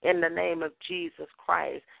 Father, in the name of Jesus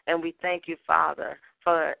Christ. And we thank you, Father,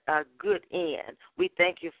 for a good end. We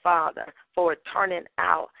thank you, Father, for it turning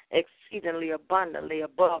out exceedingly abundantly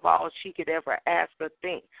above all she could ever ask or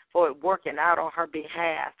think, for it working out on her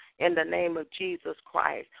behalf in the name of Jesus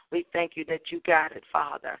Christ. We thank you that you got it,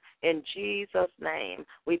 Father. In Jesus' name,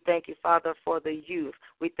 we thank you, Father, for the youth.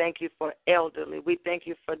 We thank you for elderly. We thank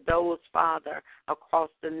you for those, Father, across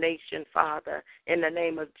the nation, Father. In the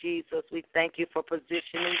name of Jesus, we thank you for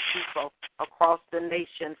positioning people across the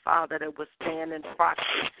nation, Father, that will stand in proxy,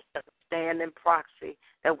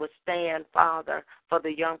 that will stand, Father, for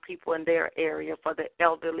the young people in their area, for the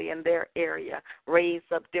elderly in their area. Raise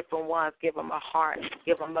up different ones. Give them a heart.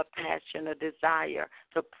 Give them a passion, a desire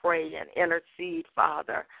to pray and intercede,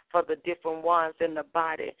 Father, for the different ones in the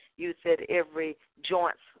body. You said every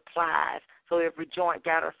joint supplies. So every joint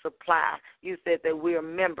got a supply. You said that we're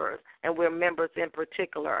members, and we're members in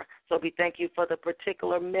particular. So we thank you for the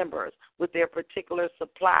particular members with their particular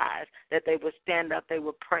supplies, that they would stand up, they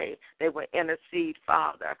would pray, they would intercede,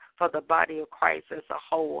 Father, for the body of Christ as a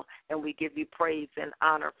whole. And we give you praise and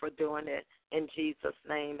honor for doing it. In Jesus'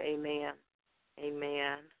 name, amen.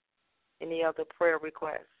 Amen. Any other prayer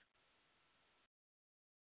requests?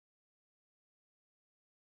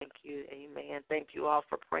 Thank you, amen. Thank you all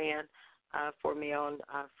for praying for me on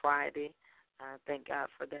Friday. Thank God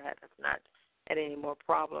for that. I've not had any more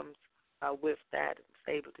problems with that.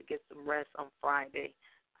 I was able to get some rest on Friday.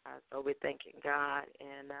 So we're thanking God,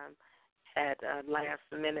 and had last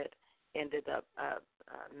minute ended up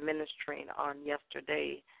ministering on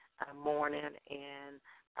yesterday morning,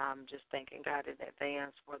 and just thanking God in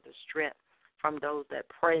advance for the strength from those that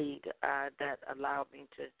prayed that allowed me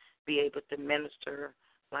to be able to minister.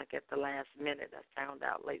 Like at the last minute, I found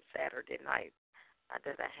out late Saturday night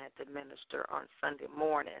that I had to minister on Sunday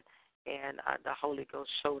morning, and the Holy Ghost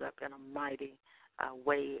showed up in a mighty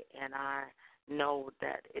way, and I know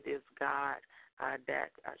that it is God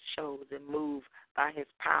that shows and moves by his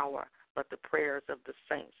power, but the prayers of the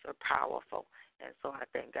saints are powerful. And so I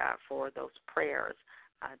thank God for those prayers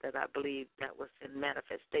that I believe that was in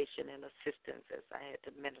manifestation and assistance as I had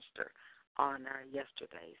to minister on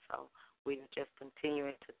yesterday. So we are just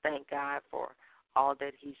continuing to thank God for all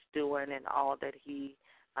that he's doing and all that he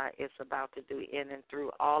is about to do in and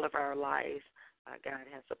through all of our lives. God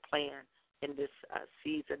has a plan in this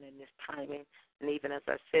season, in this timing. And even as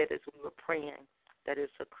I said, as we were praying, that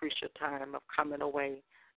it's a crucial time of coming away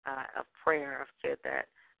of prayer. I've said that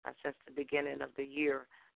since the beginning of the year,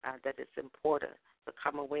 that it's important to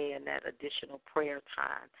come away in that additional prayer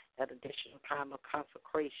time, that additional time of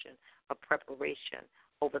consecration, of preparation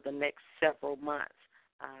over the next several months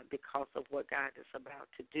because of what God is about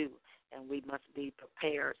to do. And we must be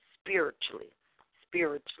prepared spiritually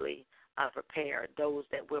prepared, those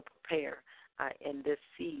that will prepare in this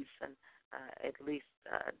season, at least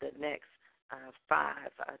the next 5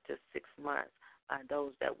 to 6 months,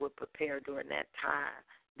 those that will prepare during that time.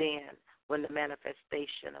 Then when the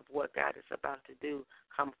manifestation of what God is about to do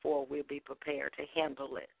come forward, we'll be prepared to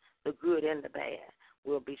handle it, the good and the bad.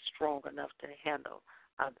 We'll be strong enough to handle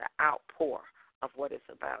the outpour of what is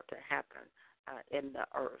about to happen in the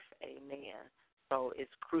earth. Amen. So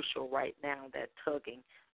it's crucial right now that tugging,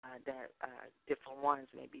 that different ones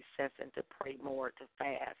may be sensing to pray more, to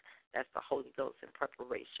fast. That's the Holy Ghost in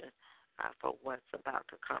preparation for what's about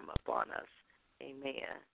to come upon us.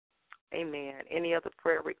 Amen. Amen. Any other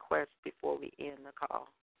prayer requests before we end the call?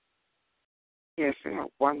 Yes, and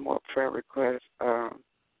one more prayer request. I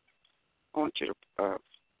want you to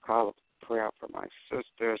call a prayer for my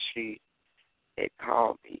sister. She had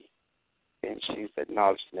called me, and she's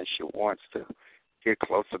acknowledging that she wants to get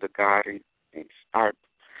closer to God and start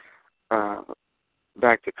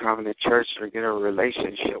back to coming to church to get a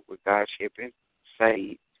relationship with God. She had been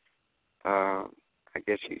saved. I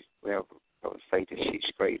guess I would say that she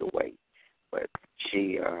strayed away, but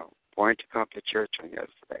she wanted to come to church on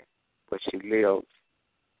yesterday, but she lives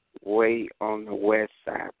way on the west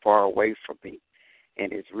side, far away from me,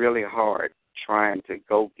 and it's really hard trying to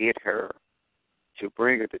go get her to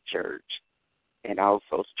bring her to church, and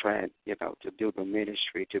also trying, to do the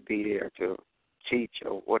ministry, to be there to teach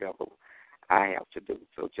or whatever I have to do.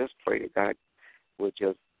 So just pray that God will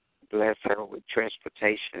just bless her with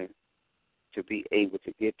transportation to be able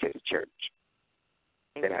to get to the church.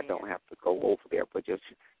 Amen. That I don't have to go over there, but just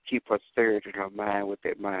keep her stirred in her mind with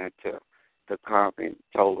that mind to come and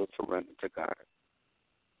total surrender to God.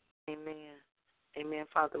 Amen. Amen.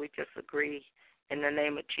 Father, we just agree. In the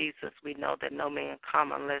name of Jesus, we know that no man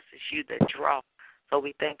come unless it's you that draw. So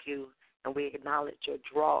we thank you and we acknowledge your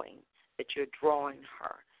drawing, that you're drawing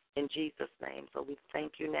her in Jesus' name. So we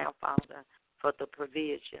thank you now, Father, for the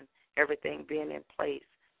provision, everything being in place,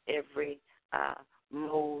 every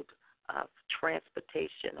mode of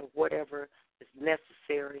transportation or whatever is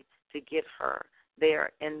necessary to get her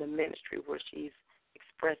there in the ministry where she's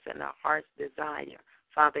expressing her heart's desire.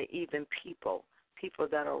 Father, even people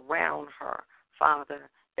that are around her, Father,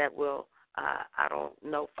 that will, I don't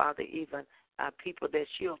know, Father, even people that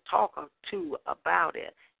she'll talk to about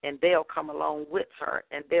it, and they'll come along with her,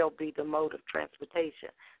 and they'll be the mode of transportation.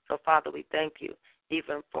 So, Father, we thank you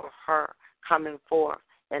even for her coming forth,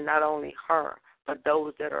 and not only her, but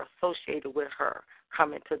those that are associated with her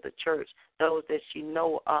coming to the church, those that she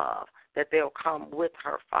know of, that they'll come with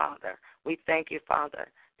her, Father. We thank you, Father,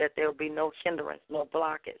 that there will be no hindrance, no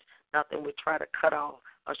blockage, nothing would try to cut off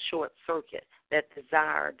a short circuit, that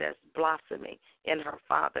desire that's blossoming in her,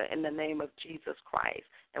 Father, in the name of Jesus Christ.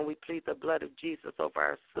 And we plead the blood of Jesus over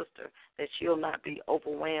our sister, that she'll not be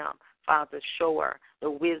overwhelmed. Father, show her the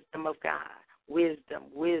wisdom of God, wisdom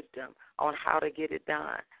on how to get it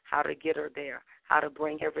done, how to get her there, how to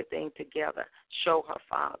bring everything together. Show her,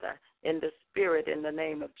 Father, in the Spirit, in the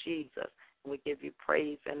name of Jesus. And we give you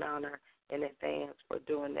praise and honor in advance for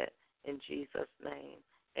doing it in Jesus' name.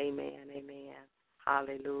 Amen, amen.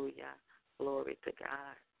 Hallelujah. Glory to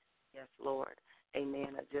God. Yes, Lord. Amen.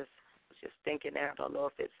 I was just thinking there, I don't know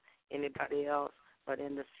if it's anybody else, but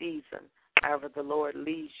in the season, however the Lord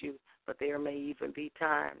leads you, but there may even be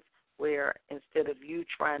times where instead of you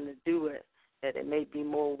trying to do it, that it may be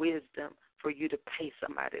more wisdom for you to pay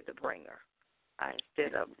somebody to bring her,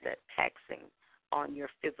 instead of that taxing on your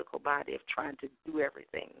physical body of trying to do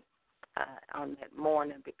everything on that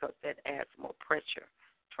morning, because that adds more pressure,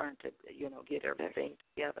 trying to, get everything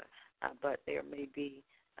together. But there may be,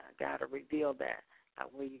 God will reveal that,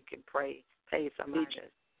 where you can pay somebody,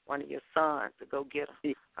 one of your sons, to go get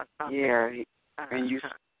her. Yeah, and you,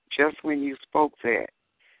 just when you spoke that,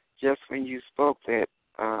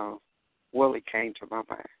 Willie came to my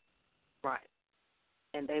mind. Right.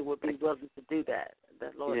 And they would be willing to do that.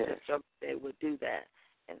 The Lord just showed they would do that.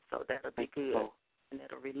 And so that'll be good. And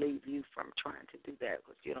it'll relieve you from trying to do that,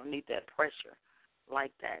 because you don't need that pressure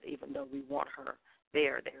like that. Even though we want her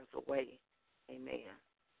there's a way. Amen.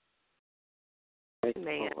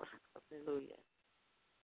 Amen. Hallelujah.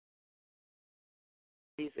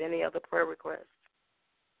 Is any other prayer requests?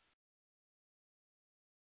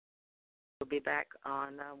 We'll be back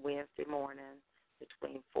on Wednesday morning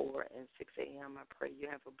between 4 and 6 a.m. I pray you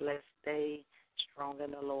have a blessed day, strong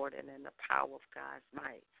in the Lord and in the power of God's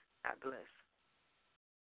might. God bless.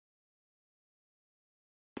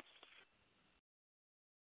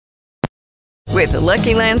 With the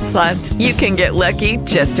Lucky Land Slots, you can get lucky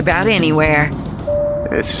just about anywhere.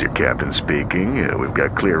 This is your captain speaking. We've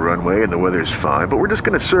got clear runway and the weather's fine, but we're just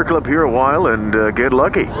going to circle up here a while and get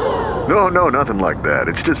lucky. No, nothing like that.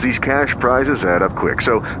 It's just these cash prizes add up quick.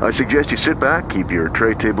 So I suggest you sit back, keep your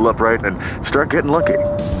tray table upright, and start getting lucky.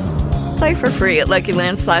 Play for free at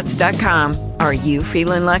LuckyLandSlots.com. Are you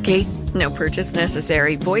feeling lucky? No purchase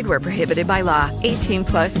necessary. Void where prohibited by law.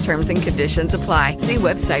 18+ terms and conditions apply. See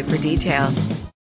website for details.